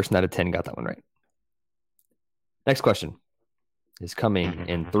 1 person out of 10 got that one right. Next question is coming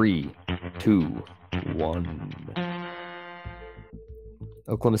in 3, 2, 1.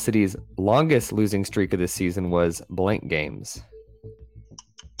 Oklahoma City's longest losing streak of this season was blank games.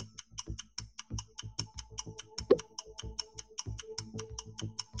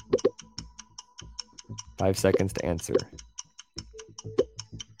 Five seconds to answer.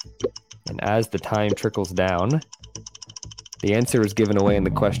 And as the time trickles down, the answer is given away in the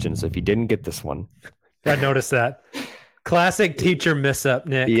question. So if you didn't get this one, I noticed that. Classic teacher miss up,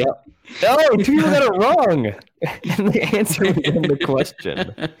 Nick. Yep. No, 2 people got it wrong. And the answer was in the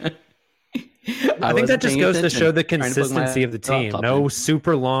question. I think that just goes to show the consistency of the team. No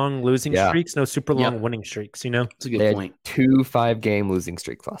super long losing streaks, no super long winning streaks, you know? That's a good point. 2 5-game losing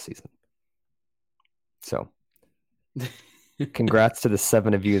streaks last season. So, congrats to the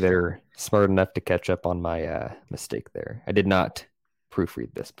 7 of you that are smart enough to catch up on my mistake there. I did not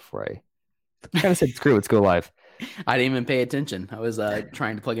proofread this before I kind of said, screw it, let's go live. I didn't even pay attention. I was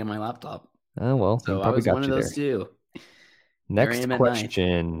trying to plug in my laptop. Oh, well. So I was one of those too. Next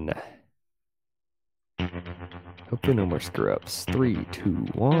question. Hopefully no more screw-ups. 3, 2,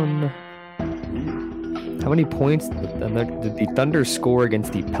 1. How many points did the Thunder score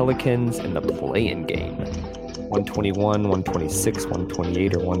against the Pelicans in the play-in game? 121, 126,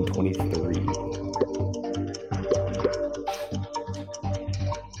 128, or 123?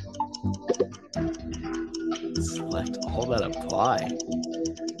 Select all that apply.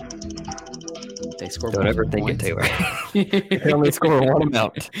 They score. Don't ever think it, Taylor. They only score one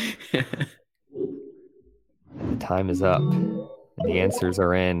amount. Time is up. The answers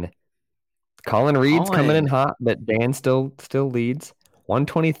are in. Colin Reed's coming in hot, but Dan still leads.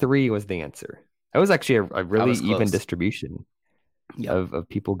 123 was the answer. That was actually a really even distribution of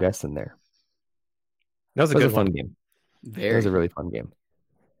people guessing there. That was a good fun game. That was a really fun game.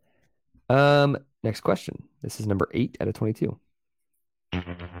 Next question. This is number 8 out of 22.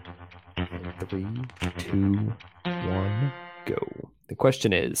 3, 2, 1, go. The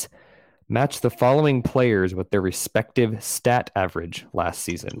question is, match the following players with their respective stat average last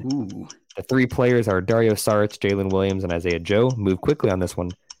season. Ooh. The 3 players are Dario Saric, Jalen Williams, and Isaiah Joe. Move quickly on this one.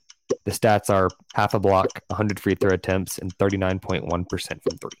 The stats are half a block, 100 free throw attempts, and 39.1%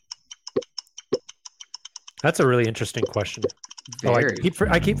 from 3. That's a really interesting question.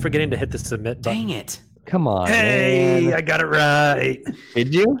 I keep forgetting to hit the submit button. Dang it. Come on. Hey, man. I got it right.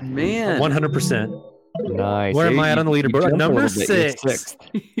 Did you? Man. 100%. Nice. Where am I at on the leaderboard? Number 6.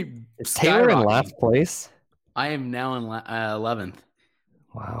 Is Taylor in last place? I am now in 11th.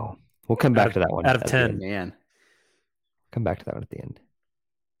 Wow. We'll come back to that one. Out of 10. Man. Come back to that one at the end.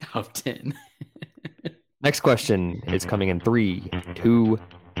 Out of 10. Next question is coming in 3, 2,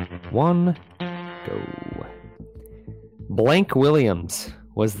 1, go. Blank Williams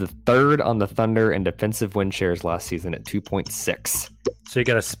was the 3rd on the Thunder in defensive win shares last season at 2.6. So you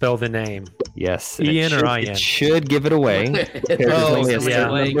got to spell the name. Yes. E-N or I-N? It should give it away. There's only a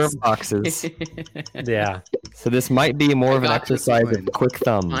certain number of boxes. Yeah. So this might be more of an exercise of quick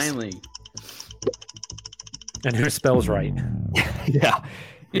thumbs. Finally. And who spells right?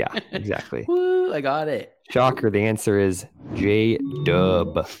 Yeah, exactly. Woo, I got it. Shocker, the answer is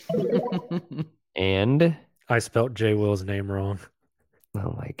J-Dub. And I spelled J. Will's name wrong.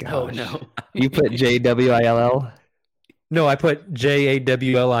 oh my gosh. Oh, no. You put J-W-I-L-L? No, I put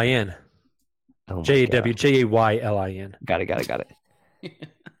J-A-W-L-I-N. Oh J-A-W-J-A-Y-L-I-N. Got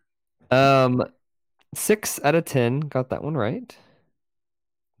it. 6 out of 10. Got that one right.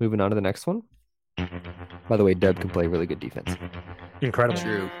 Moving on to the next one. By the way, Dub can play really good defense. Incredible.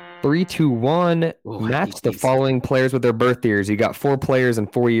 True. 3, 2, 1. Match the following players with their birth years. You got 4 players in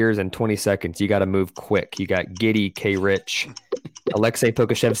 4 years and 20 seconds. You got to move quick. You got Giddy, K. Rich, Alexei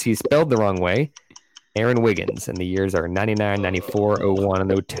Pokushevsky spelled the wrong way, Aaron Wiggins, and the years are 99, 94, 01,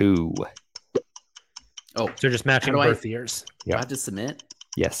 and 02. Oh, so just matching birth years. Yeah. I have to submit?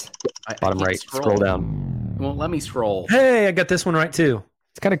 Yes. Bottom right. Scroll down. Well, let me scroll. Hey, I got this one right too.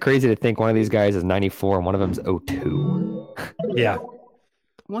 It's kind of crazy to think one of these guys is 94 and one of them's 02. Yeah.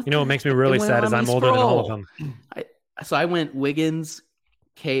 What what makes me really sad is I'm older than all of them. So I went Wiggins,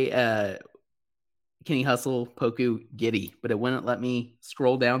 Kenny Hustle, Poku, Giddy, but it wouldn't let me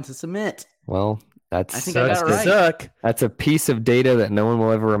scroll down to submit. Well, I think I got it right. That's a piece of data that no one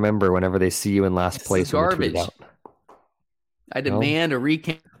will ever remember whenever they see you in last place. Garbage. I demand a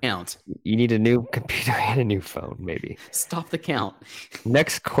recount. You need a new computer and a new phone, maybe. Stop the count.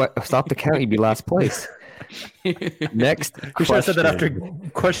 Stop the count. You'd be last place. Next question. You should have said that after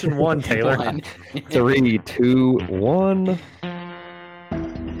question 1, Taylor. 3, 2, 1.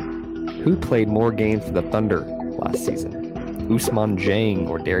 Who played more games for the Thunder last season? Usman Jang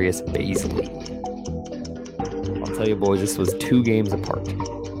or Darius Baisley? I'll tell you, boys, this was 2 games apart.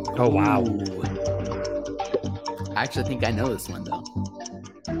 Oh, wow. I actually think I know this one, though.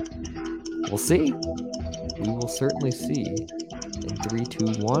 We'll see. We will certainly see. In 3, 2,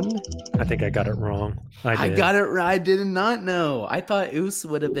 1. I think I got it wrong. I got it right. I did not know. I thought Us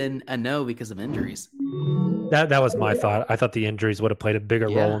would have been a no because of injuries. That was my thought. I thought the injuries would have played a bigger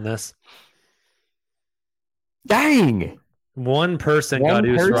role in this. Dang! One person got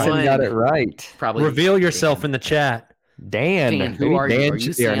it right. Probably. Reveal yourself in the chat. Dan. Who are you? Dan Are you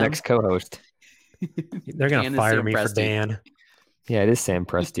should be our next co-host. They're going to fire me for Dan. Yeah, it is Sam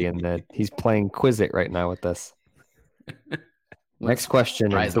Presti, and he's playing Quizit right now with us. Next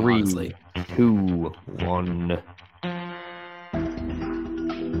question in 3, 2, 1.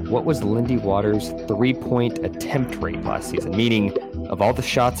 What was Lindy Waters' 3-point attempt rate last season? Meaning, of all the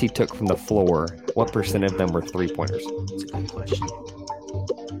shots he took from the floor, what percent of them were 3-pointers? That's a good question.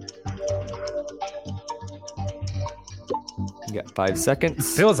 You got 5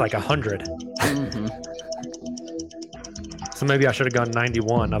 seconds. Feels like 100. Mm-hmm. So maybe I should have gone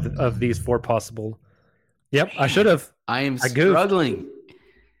 91 of these 4 possible. Yep, I should have. I am struggling.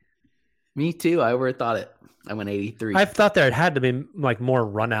 Me too. I overthought it. I went 83. I thought there had to be like more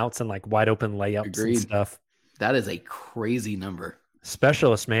runouts and like wide open layups and stuff. That is a crazy number.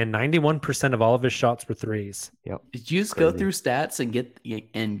 Specialist, man. 91% of all of his shots were threes. Yep. Did you just go through stats and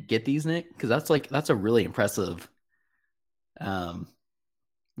get these, Nick? Because that's a really impressive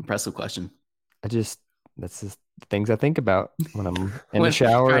question. That's just the things I think about when I'm in When the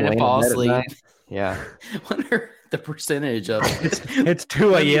shower, trying to laying in fall bed at asleep. night. Yeah. Wonder the percentage of It's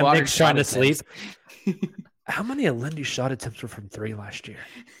 2 a.m. water Nick's trying to shot sleep. attempts. How many of Lindy's shot attempts were from 3 last year?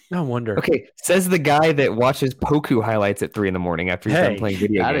 No wonder. Okay, says the guy that watches Poku highlights at 3 a.m. after he's done Hey, playing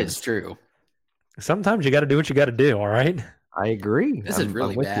video That games. is true. Sometimes you got to do what you got to do. All right. I agree. This is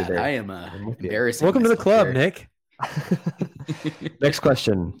really with you bad. there. I am with you. embarrassing. Welcome to the myself club, here. Nick. Next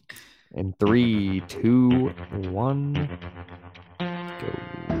question. In 3, 2, 1, go.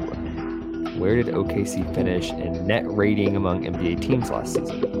 Where did OKC finish in net rating among NBA teams last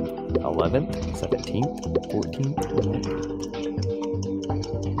season? 11th, 17th, 14th, or 19th?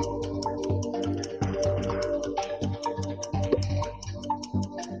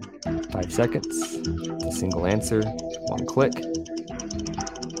 5 seconds. It's a single answer. 1 click.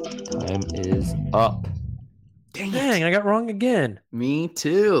 Time is up. Dang, I got wrong again. Me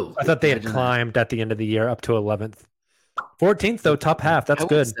too. I thought they had Imagine that. climbed at the end of the year up to 11th. 14th, though, top half. That's I went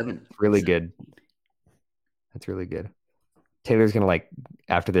good. 7. Really good. That's really good. Taylor's gonna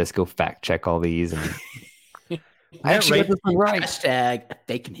after this go fact check all these and I actually got this one right. Hashtag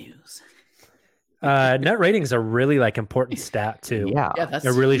fake news. Net rating is a really important stat too. Yeah. That's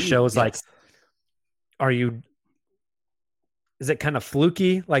It really huge. shows Yes. is it kind of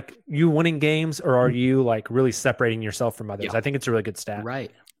fluky, like you winning games, or are you really separating yourself from others? Yeah. I think it's a really good stat.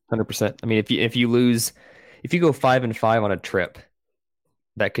 Right. 100%. I mean, if you lose, if you go 5-5 on a trip,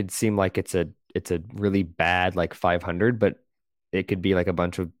 that could seem like it's a really bad 500, but it could be a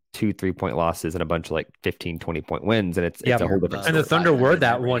bunch of 2-3 point losses and a bunch of 15, 20 point wins, and it's a whole different. And the story. Thunder were 500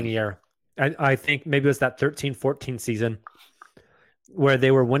 that net one rating. year. I think maybe it was that 13-14 season where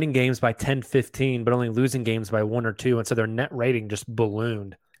they were winning games by 10-15, but only losing games by 1 or 2, and so their net rating just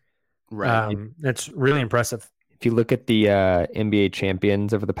ballooned. Right. It's really impressive. If you look at the NBA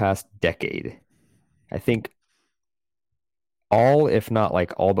champions over the past decade, I think all, if not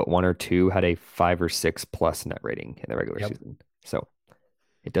all but 1 or 2, had a 5 or 6 plus net rating in the regular season. So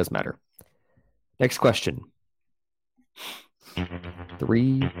it does matter. Next question.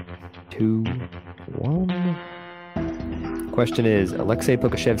 3, 2, 1. Question is, Alexei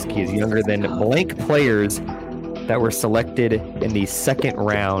Pokashevsky is younger than blank players that were selected in the second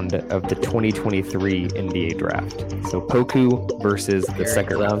round of the 2023 NBA draft. So Poku versus the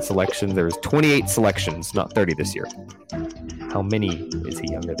second round selections. There was 28 selections, not 30 this year. How many is he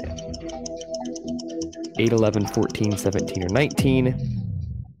younger than? 8, 11, 14, 17, or 19?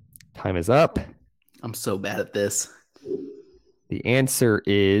 Time is up. I'm so bad at this. The answer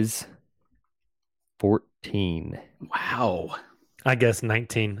is 14. Wow. I guess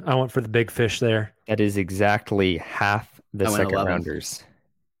 19. I went for the big fish there. That is exactly half the I went second 11. rounders.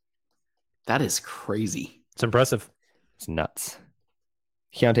 That is crazy. It's impressive. It's nuts.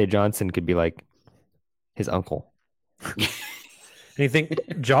 Keontae Johnson could be his uncle. And you think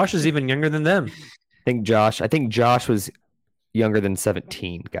Josh is even younger than them? I think Josh was younger than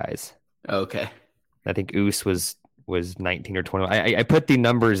 17, guys. Okay. I think Oos was 19 or 21. I put the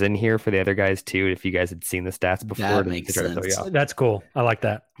numbers in here for the other guys too, if you guys had seen the stats before. That to makes try to fill you sense. out. That's cool. I like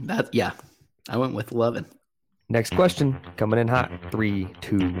that. Yeah. I went with 11. Next question, coming in hot. 3,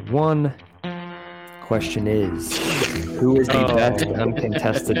 2, 1. Question is, who is the best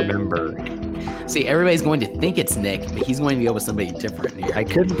uncontested member? See, everybody's going to think it's Nick, but he's going to go with somebody different here. I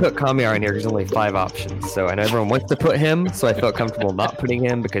couldn't put Kamiar in here because there's only 5 options. So I know everyone wants to put him, so I felt comfortable not putting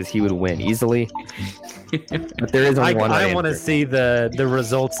him because he would win easily. But there is only one right I want to answer. see the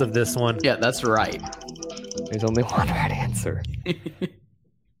results of this one. Yeah, that's right. There's only one right answer.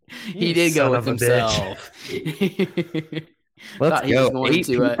 He did go son with of a bitch. himself. Let's Thought he was go. going 8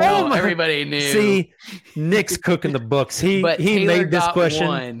 to, people. Oh my- everybody knew. See, Nick's cooking the books. He but he Taylor made this got question.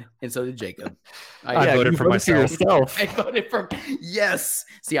 one, and so did Jacob. I Yeah, voted you for voted myself. yourself. I voted for yes.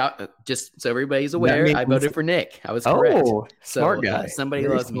 See, just so everybody's aware, I means- voted for Nick. I was correct. Oh, So, smart guy. somebody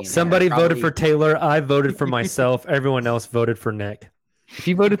Very loves me. smart. in Somebody there. voted for Probably- Taylor. I voted for myself. Everyone else voted for Nick. If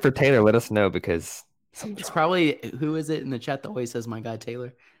you voted for Taylor, let us know because It's probably who is it in the chat that always says my guy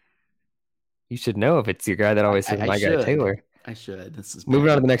Taylor? you should know if it's your guy that always says I my guy should. Taylor. I should. This is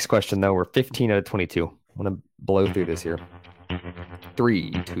Moving on to the next question, though. We're 15 out of 22. I want to blow through this here. 3,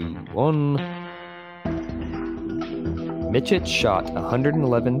 2, 1. Mitchett shot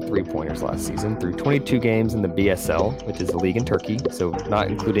 111 three-pointers last season through 22 games in the BSL, which is the league in Turkey, so not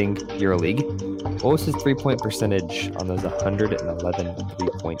including EuroLeague. What was his three-point percentage on those 111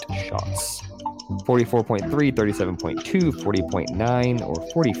 three-point shots? 44.3, 37.2, 40.9, or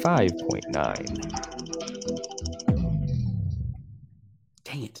 45.9?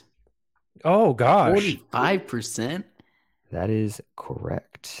 Dang it. Oh gosh. 45%? That is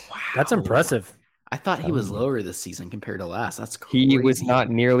correct. Wow. That's impressive. I thought he was lower this season compared to last. That's crazy. He was not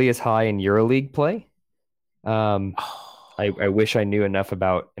nearly as high in EuroLeague play. I wish I knew enough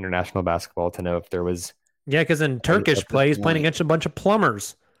about international basketball to know if there was. Yeah, because in Turkish play, he's playing against a bunch of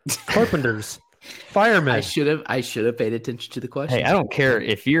plumbers, carpenters, firemen. I should have paid attention to the question. Hey, I don't care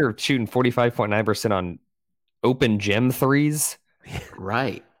if you're shooting 45.9% on open gym threes.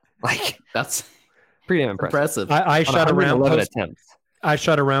 Right. Like, that's pretty impressive. I shot around attempts. I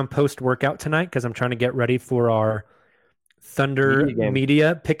shot around post workout tonight because I'm trying to get ready for our Thunder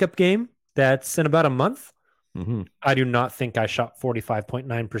Media pickup game that's in about a month. Mm-hmm. I do not think I shot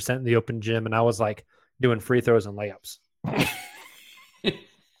 45.9% in the open gym, and I was like doing free throws and layups.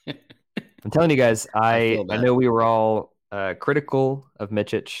 I'm telling you guys, I know we were all critical of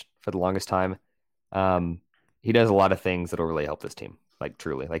Micic for the longest time. He does a lot of things that will really help this team. Like,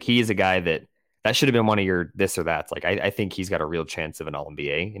 truly. Like, he is a guy that should have been one of your this or that's. Like, I think he's got a real chance of an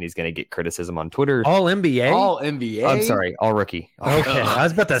All-NBA, and he's going to get criticism on Twitter. All-NBA? All-NBA? I'm sorry, All-Rookie. Okay, I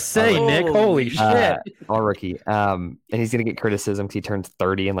was about to say, Nick, holy shit. All-Rookie. And he's going to get criticism because he turns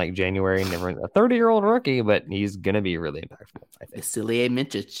 30 in, like, January, and everyone's a 30-year-old rookie, but he's going to be really impactful, I think. Vasilije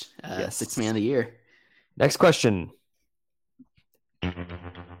Micic, yes. Sixth Man of the Year. Next question.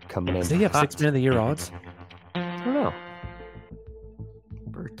 Coming in. Does he have Sixth Man of the Year odds? I don't know.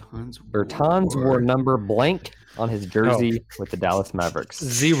 Bertans wore number blank on his jersey with the Dallas Mavericks.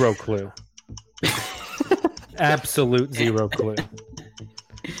 Zero clue. Absolute zero clue.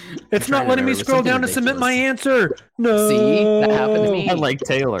 It's not letting me scroll down to submit my answer. No. See, that happened to me. I like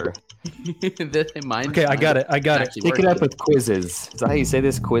Taylor. Okay, I got it. Pick it up with quizzes. Is that how you say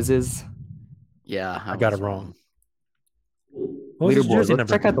this? Quizzes? Yeah, I got it wrong. Leaderboard. Let's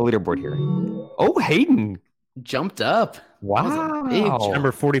check out the leaderboard here. Oh, Hayden jumped up. Wow.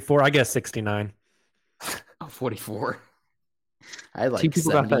 Number 44. I guess 69. Oh, 44. I like 2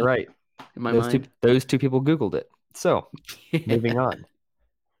 people 70 got that right. In my mind. Those 2 people Googled it. So, moving on.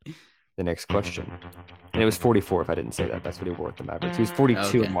 The next question. And it was 44 if I didn't say that. That's what he wore at the Mavericks. He was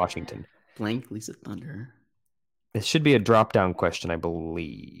 42 in Washington. Blank Lisa Thunder. This should be a drop-down question, I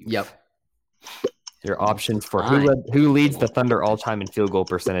believe. Yep. Your options for who leads the Thunder all-time in field goal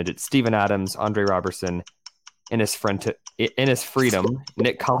percentage. It's Steven Adams, Andre Robertson, Ennis Freedom,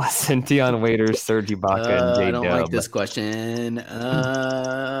 Nick Collison, Deion Waiters, Serge Ibaka, and J-Dub. I don't like this question. It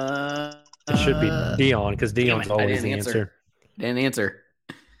should be Deion because Deion's always the answer. Didn't answer.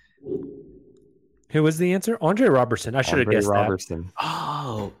 Who was the answer? Andre Robertson. I should have guessed Robertson. that.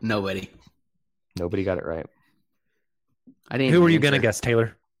 Oh, nobody got it right. I didn't. Who were you going to guess,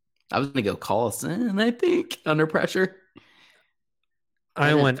 Taylor? I was going to go Collison, I think, under pressure.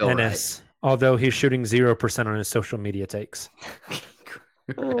 I went Ennis, although he's shooting 0% on his social media takes.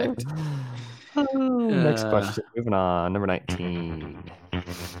 Correct. Next question. Moving on. Number 19.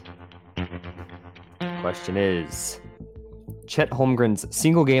 Question is Chet Holmgren's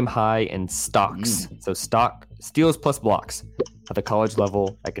single game high in stocks. So steals plus blocks at the college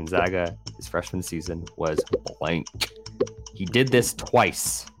level at Gonzaga his freshman season was blank. He did this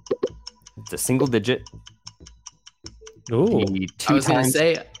twice. It's a single digit. Ooh. I was going to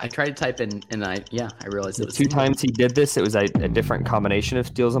say, I tried to type in, and I realized it was 2 times he did this. It was a different combination of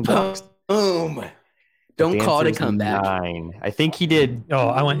steals and blocks. Boom. Don't call it a comeback. 9. I think he did. Oh,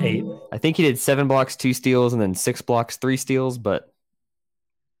 I went 8. I think he did 7 blocks, 2 steals, and then 6 blocks, 3 steals, but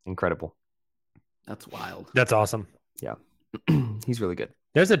incredible. That's wild. That's awesome. Yeah. He's really good.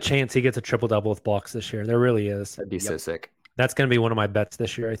 There's a chance he gets a triple-double with blocks this year. There really is. That'd be so sick. That's going to be one of my bets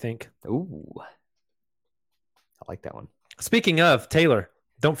this year, I think. Ooh. I like that one. Speaking of, Taylor,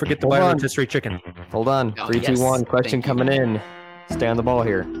 don't forget to buy rotisserie chicken. Hold on. 3, 2, 1. Question coming in. Stay on the ball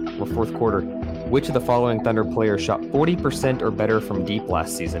here. We're fourth quarter. Which of the following Thunder players shot 40% or better from deep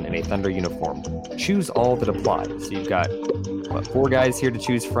last season in a Thunder uniform? Choose all that apply. So you've got 4 guys here to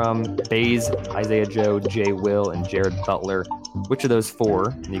choose from: Baze, Isaiah Joe, Jay Will, and Jared Butler. Which of those 4,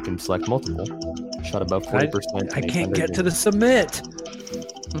 and you can select multiple, shot above 40%? I can't get to the submit.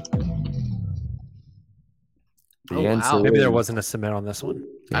 The answer Maybe there wasn't a submit on this one.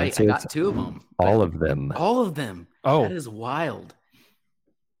 I got 2 of them. All of them. All of them. Oh. That is wild.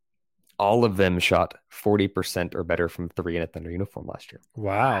 All of them shot 40% or better from 3 in a Thunder uniform last year.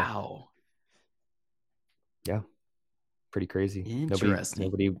 Wow. Yeah. Pretty crazy. Interesting.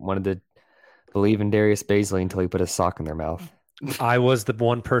 Nobody wanted to believe in Darius Bazley until he put a sock in their mouth. I was the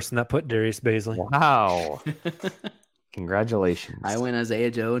one person that put Darius Bazley. Wow. Congratulations. I went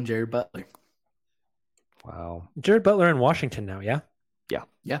Isaiah Joe and Jared Butler. Wow. Jared Butler in Washington now, yeah?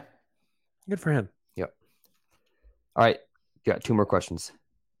 Yeah. Good for him. Yep. All right. You got 2 more questions.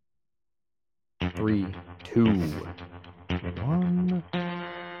 3, 2, 1.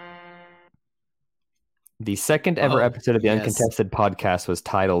 The second ever episode of the Uncontested podcast was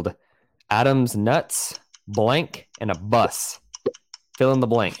titled Adam's Nuts, Blank, and a Bus. Fill in the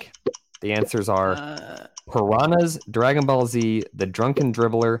blank. The answers are Piranhas, Dragon Ball Z, The Drunken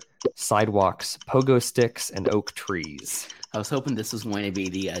Dribbler, Sidewalks, Pogo Sticks, and Oak Trees. I was hoping this was going to be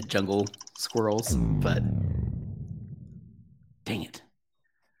the Jungle Squirrels, but dang it.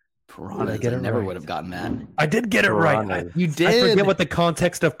 Piranhas, I never would have gotten that. I did get it right. You did? I forget what the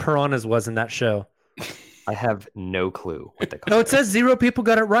context of Piranhas was in that show. I have no clue what the No, it says 0 people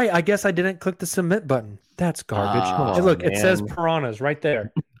got it right. I guess I didn't click the submit button. That's garbage. Hey, look, it says Piranhas right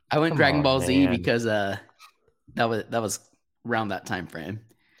there. I went Dragon Ball Z because that was around that time frame.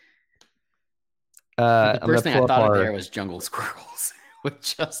 The first thing I thought of there was Jungle Squirrels with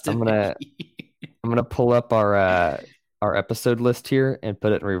Justin. I'm gonna pull up our episode list here and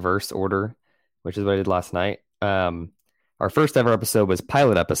put it in reverse order, which is what I did last night. Our first ever episode was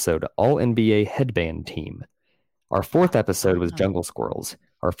pilot episode, All NBA Headband Team. Our fourth episode was Jungle Squirrels.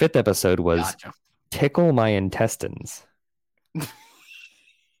 Our fifth episode was Tickle My Intestines.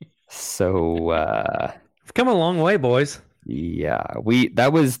 So we've come a long way, boys. Yeah,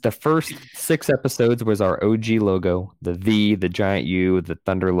 that was the first 6 episodes was our OG logo, the V, the giant U, the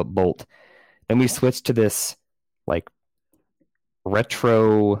Thunderbolt. Then we switched to this like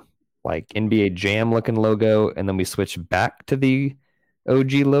retro like NBA Jam looking logo, and then we switched back to the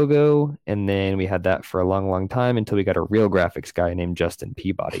OG logo, and then we had that for a long time until we got a real graphics guy named Justin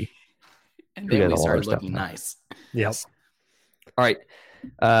Peabody. And then we started looking nice. Yes. All right.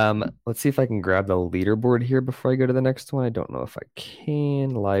 Let's see if I can grab the leaderboard here before I go to the next one. I don't know if I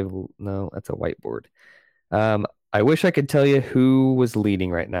can. No, that's a whiteboard. I wish I could tell you who was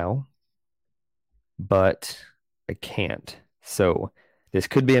leading right now, but I can't. So this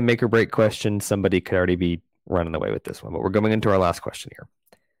could be a make or break question. Somebody could already be running away with this one, but we're going into our last question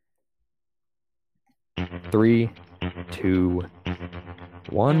here. 3, 2,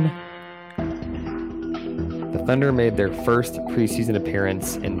 1. The Thunder made their first preseason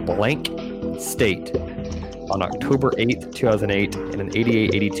appearance in blank state on October 8th, 2008 in an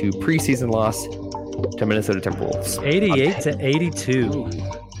 88-82 preseason loss to Minnesota Timberwolves.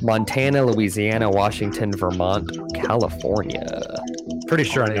 88-82. Montana, Louisiana, Washington, Vermont, California. Pretty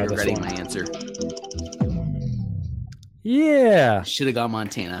sure I know this regretting one. my answer. Yeah. Should have gone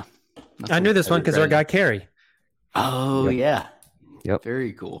Montana. I knew this one because our guy Carey. Oh, yeah. Yep.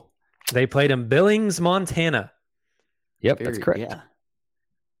 Very cool. They played in Billings, Montana. Yep, that's correct. Yeah.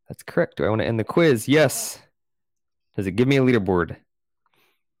 That's correct. Do I want to end the quiz? Yes. Does it give me a leaderboard?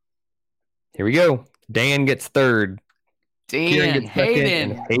 Here we go. Dan gets third. Dan,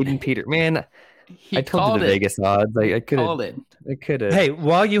 Hayden Peter. Man, I told you the Vegas odds. I could have. Hey,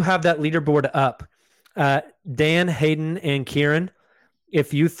 while you have that leaderboard up, Dan, Hayden, and Kieran,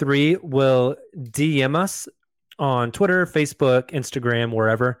 if you three will DM us on Twitter, Facebook, Instagram,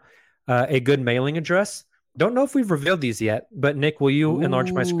 wherever, a good mailing address. Don't know if we've revealed these yet, but Nick, will you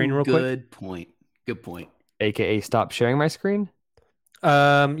enlarge my screen real quick? Good point. AKA stop sharing my screen?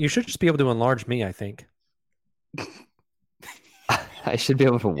 You should just be able to enlarge me, I think. I should be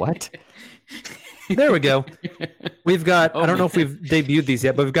able to what? There we go. We've got, I don't know if we've debuted these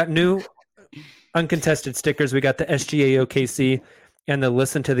yet, but we've got new uncontested stickers. We got the SGA OKC and the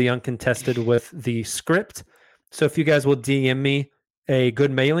Listen to the Uncontested with the script. So if you guys will DM me a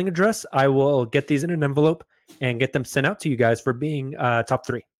good mailing address, I will get these in an envelope and get them sent out to you guys for being top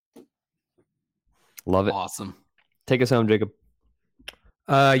 3. Love it. Awesome. Take us home, Jacob.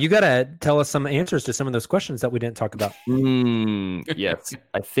 You got to tell us some answers to some of those questions that we didn't talk about. Yes.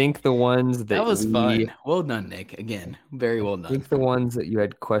 I think the ones that was fun. Well done, Nick. Again, very well done. I think the ones that you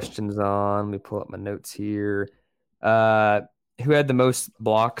had questions on, let me pull up my notes here. Who had the most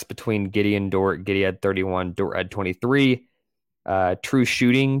blocks between Giddey and Dort? Giddey had 31, Dort had 23. True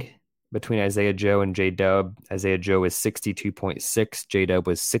shooting between Isaiah Joe and J-Dub. Isaiah Joe was 62.6. J-Dub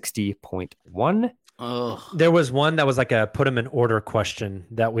was 60.1. Oh, there was one that was like a put them in order question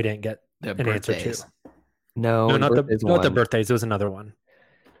that we didn't get an answer to. No, not the birthdays. It was another one.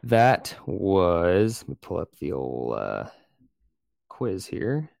 That was, let me pull up the old quiz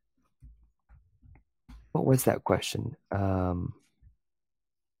here. What was that question?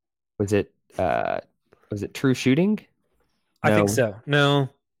 Was it true shooting? I think so. No,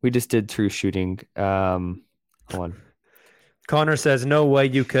 we just did true shooting. Hold on. Connor says, no way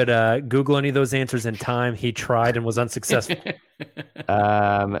you could Google any of those answers in time. He tried and was unsuccessful.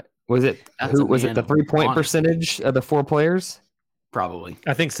 Was it the 3-point percentage of the 4 players? Probably.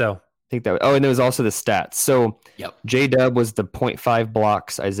 I think so. think that. And there was also the stats. So J Dub was the 0.5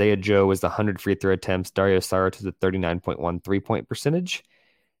 blocks. Isaiah Joe was the 100 free throw attempts. Dario Saric was the 39.1 3-point percentage.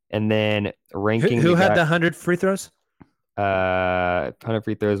 And then ranking. Who had the 100 free throws? 100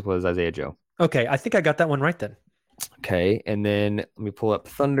 free throws was Isaiah Joe. Okay, I think I got that one right then. Okay, and then let me pull up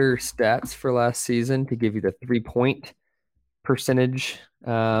Thunder stats for last season to give you the 3-point percentage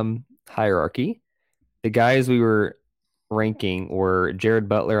hierarchy. The guys we were ranking were Jared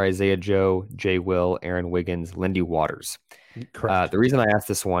Butler, Isaiah Joe, Jay Will, Aaron Wiggins, Lindy Waters. Correct. The reason I asked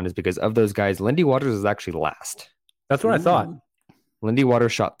this one is because of those guys, Lindy Waters is actually last. That's what I thought. Lindy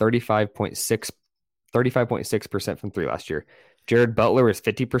Waters shot 35.6% from three last year. Jared Butler was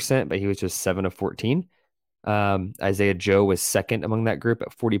 50%, but he was just 7 of 14. Isaiah Joe was second among that group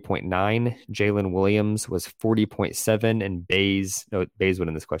at 40.9. Jalen Williams was 40.7, and Bays would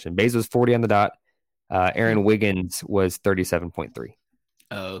in this question. Bays was 40 on the dot. Aaron Wiggins was 37.3.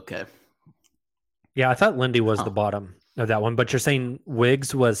 Okay. Yeah, I thought Lindy was the bottom of that one, but you're saying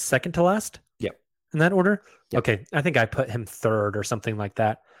Wiggs was second to last? Yep. In that order? Yep. Okay. I think I put him third or something like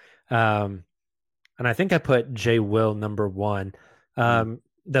that. And I think I put Jay Will number 1.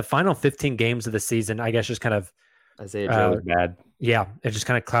 The final 15 games of the season, I guess, just kind of Isaiah Joe was bad. Yeah, it just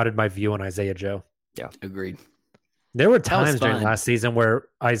kind of clouded my view on Isaiah Joe. Yeah, agreed. There were times during last season where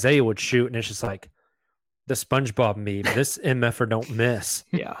Isaiah would shoot, and it's just like the SpongeBob meme. This MFer don't miss.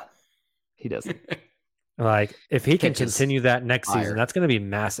 Yeah, he doesn't. Like if he can continue that next season, that's going to be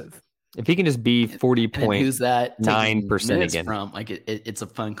massive. If he can just be 40.9% again, from like it's a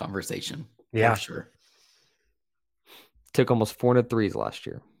fun conversation. Yeah, for sure. Took almost 400 threes last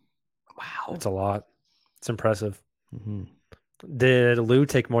year. Wow. That's a lot. It's impressive. Mm-hmm. Did Lou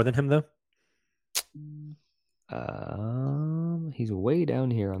take more than him, though? He's way down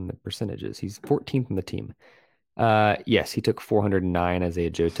here on the percentages. He's 14th in the team. Yes, he took 409. Isaiah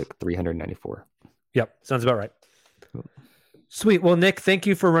Joe took 394. Yep, sounds about right. Cool. Sweet. Well, Nick, thank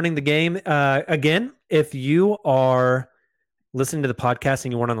you for running the game. Again, if you are listening to the podcast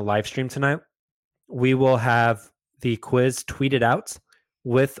and you weren't on the live stream tonight, we will have the quiz tweeted out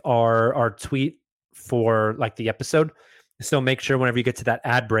with our tweet for like the episode. So make sure whenever you get to that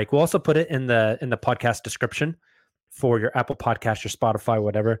ad break, we'll also put it in the podcast description for your Apple Podcast, your Spotify,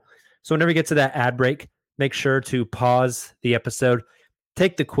 whatever. So whenever you get to that ad break, make sure to pause the episode,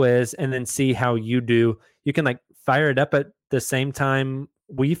 take the quiz, and then see how you do. You can like fire it up at the same time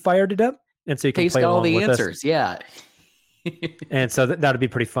we fired it up, and so you can play along with answers. Us. Yeah. And so that'd be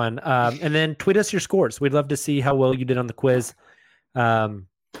pretty fun. And then tweet us your scores. We'd love to see how well you did on the quiz. Yeah,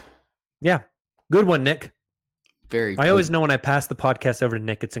 good one, Nick. I always know when I pass the podcast over to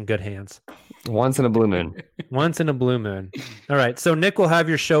Nick, it's in good hands. Once in a blue moon. Once in a blue moon. All right. So Nick will have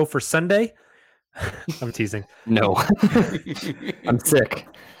your show for Sunday. I'm teasing. No. I'm sick.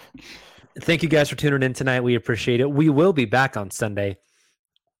 Thank you guys for tuning in tonight. We appreciate it. We will be back on Sunday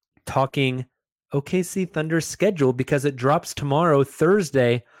talking OKC Thunder schedule because it drops tomorrow,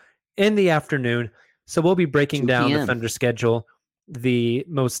 Thursday in the afternoon. So we'll be breaking down the Thunder schedule, the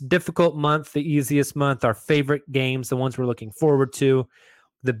most difficult month, the easiest month, our favorite games, the ones we're looking forward to,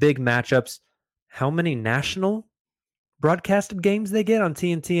 the big matchups, how many national broadcasted games they get on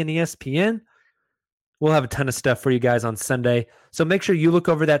TNT and ESPN. We'll have a ton of stuff for you guys on Sunday. So make sure you look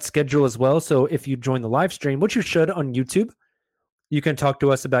over that schedule as well. So if you join the live stream, which you should on YouTube, you can talk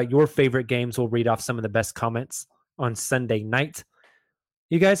to us about your favorite games. We'll read off some of the best comments on Sunday night.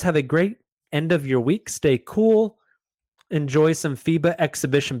 You guys have a great end of your week. Stay cool. Enjoy some FIBA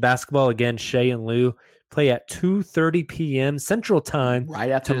exhibition basketball. Again, Shay and Lou play at 2:30 p.m. Central Time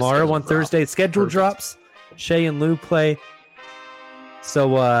right after tomorrow on Thursday. Schedule drops. Shay and Lou play.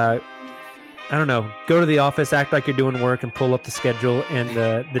 So, I don't know. Go to the office, act like you're doing work, and pull up the schedule and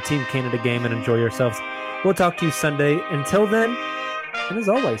the Team Canada game and enjoy yourselves. We'll talk to you Sunday. Until then, and as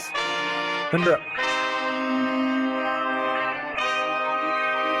always, Thunder up.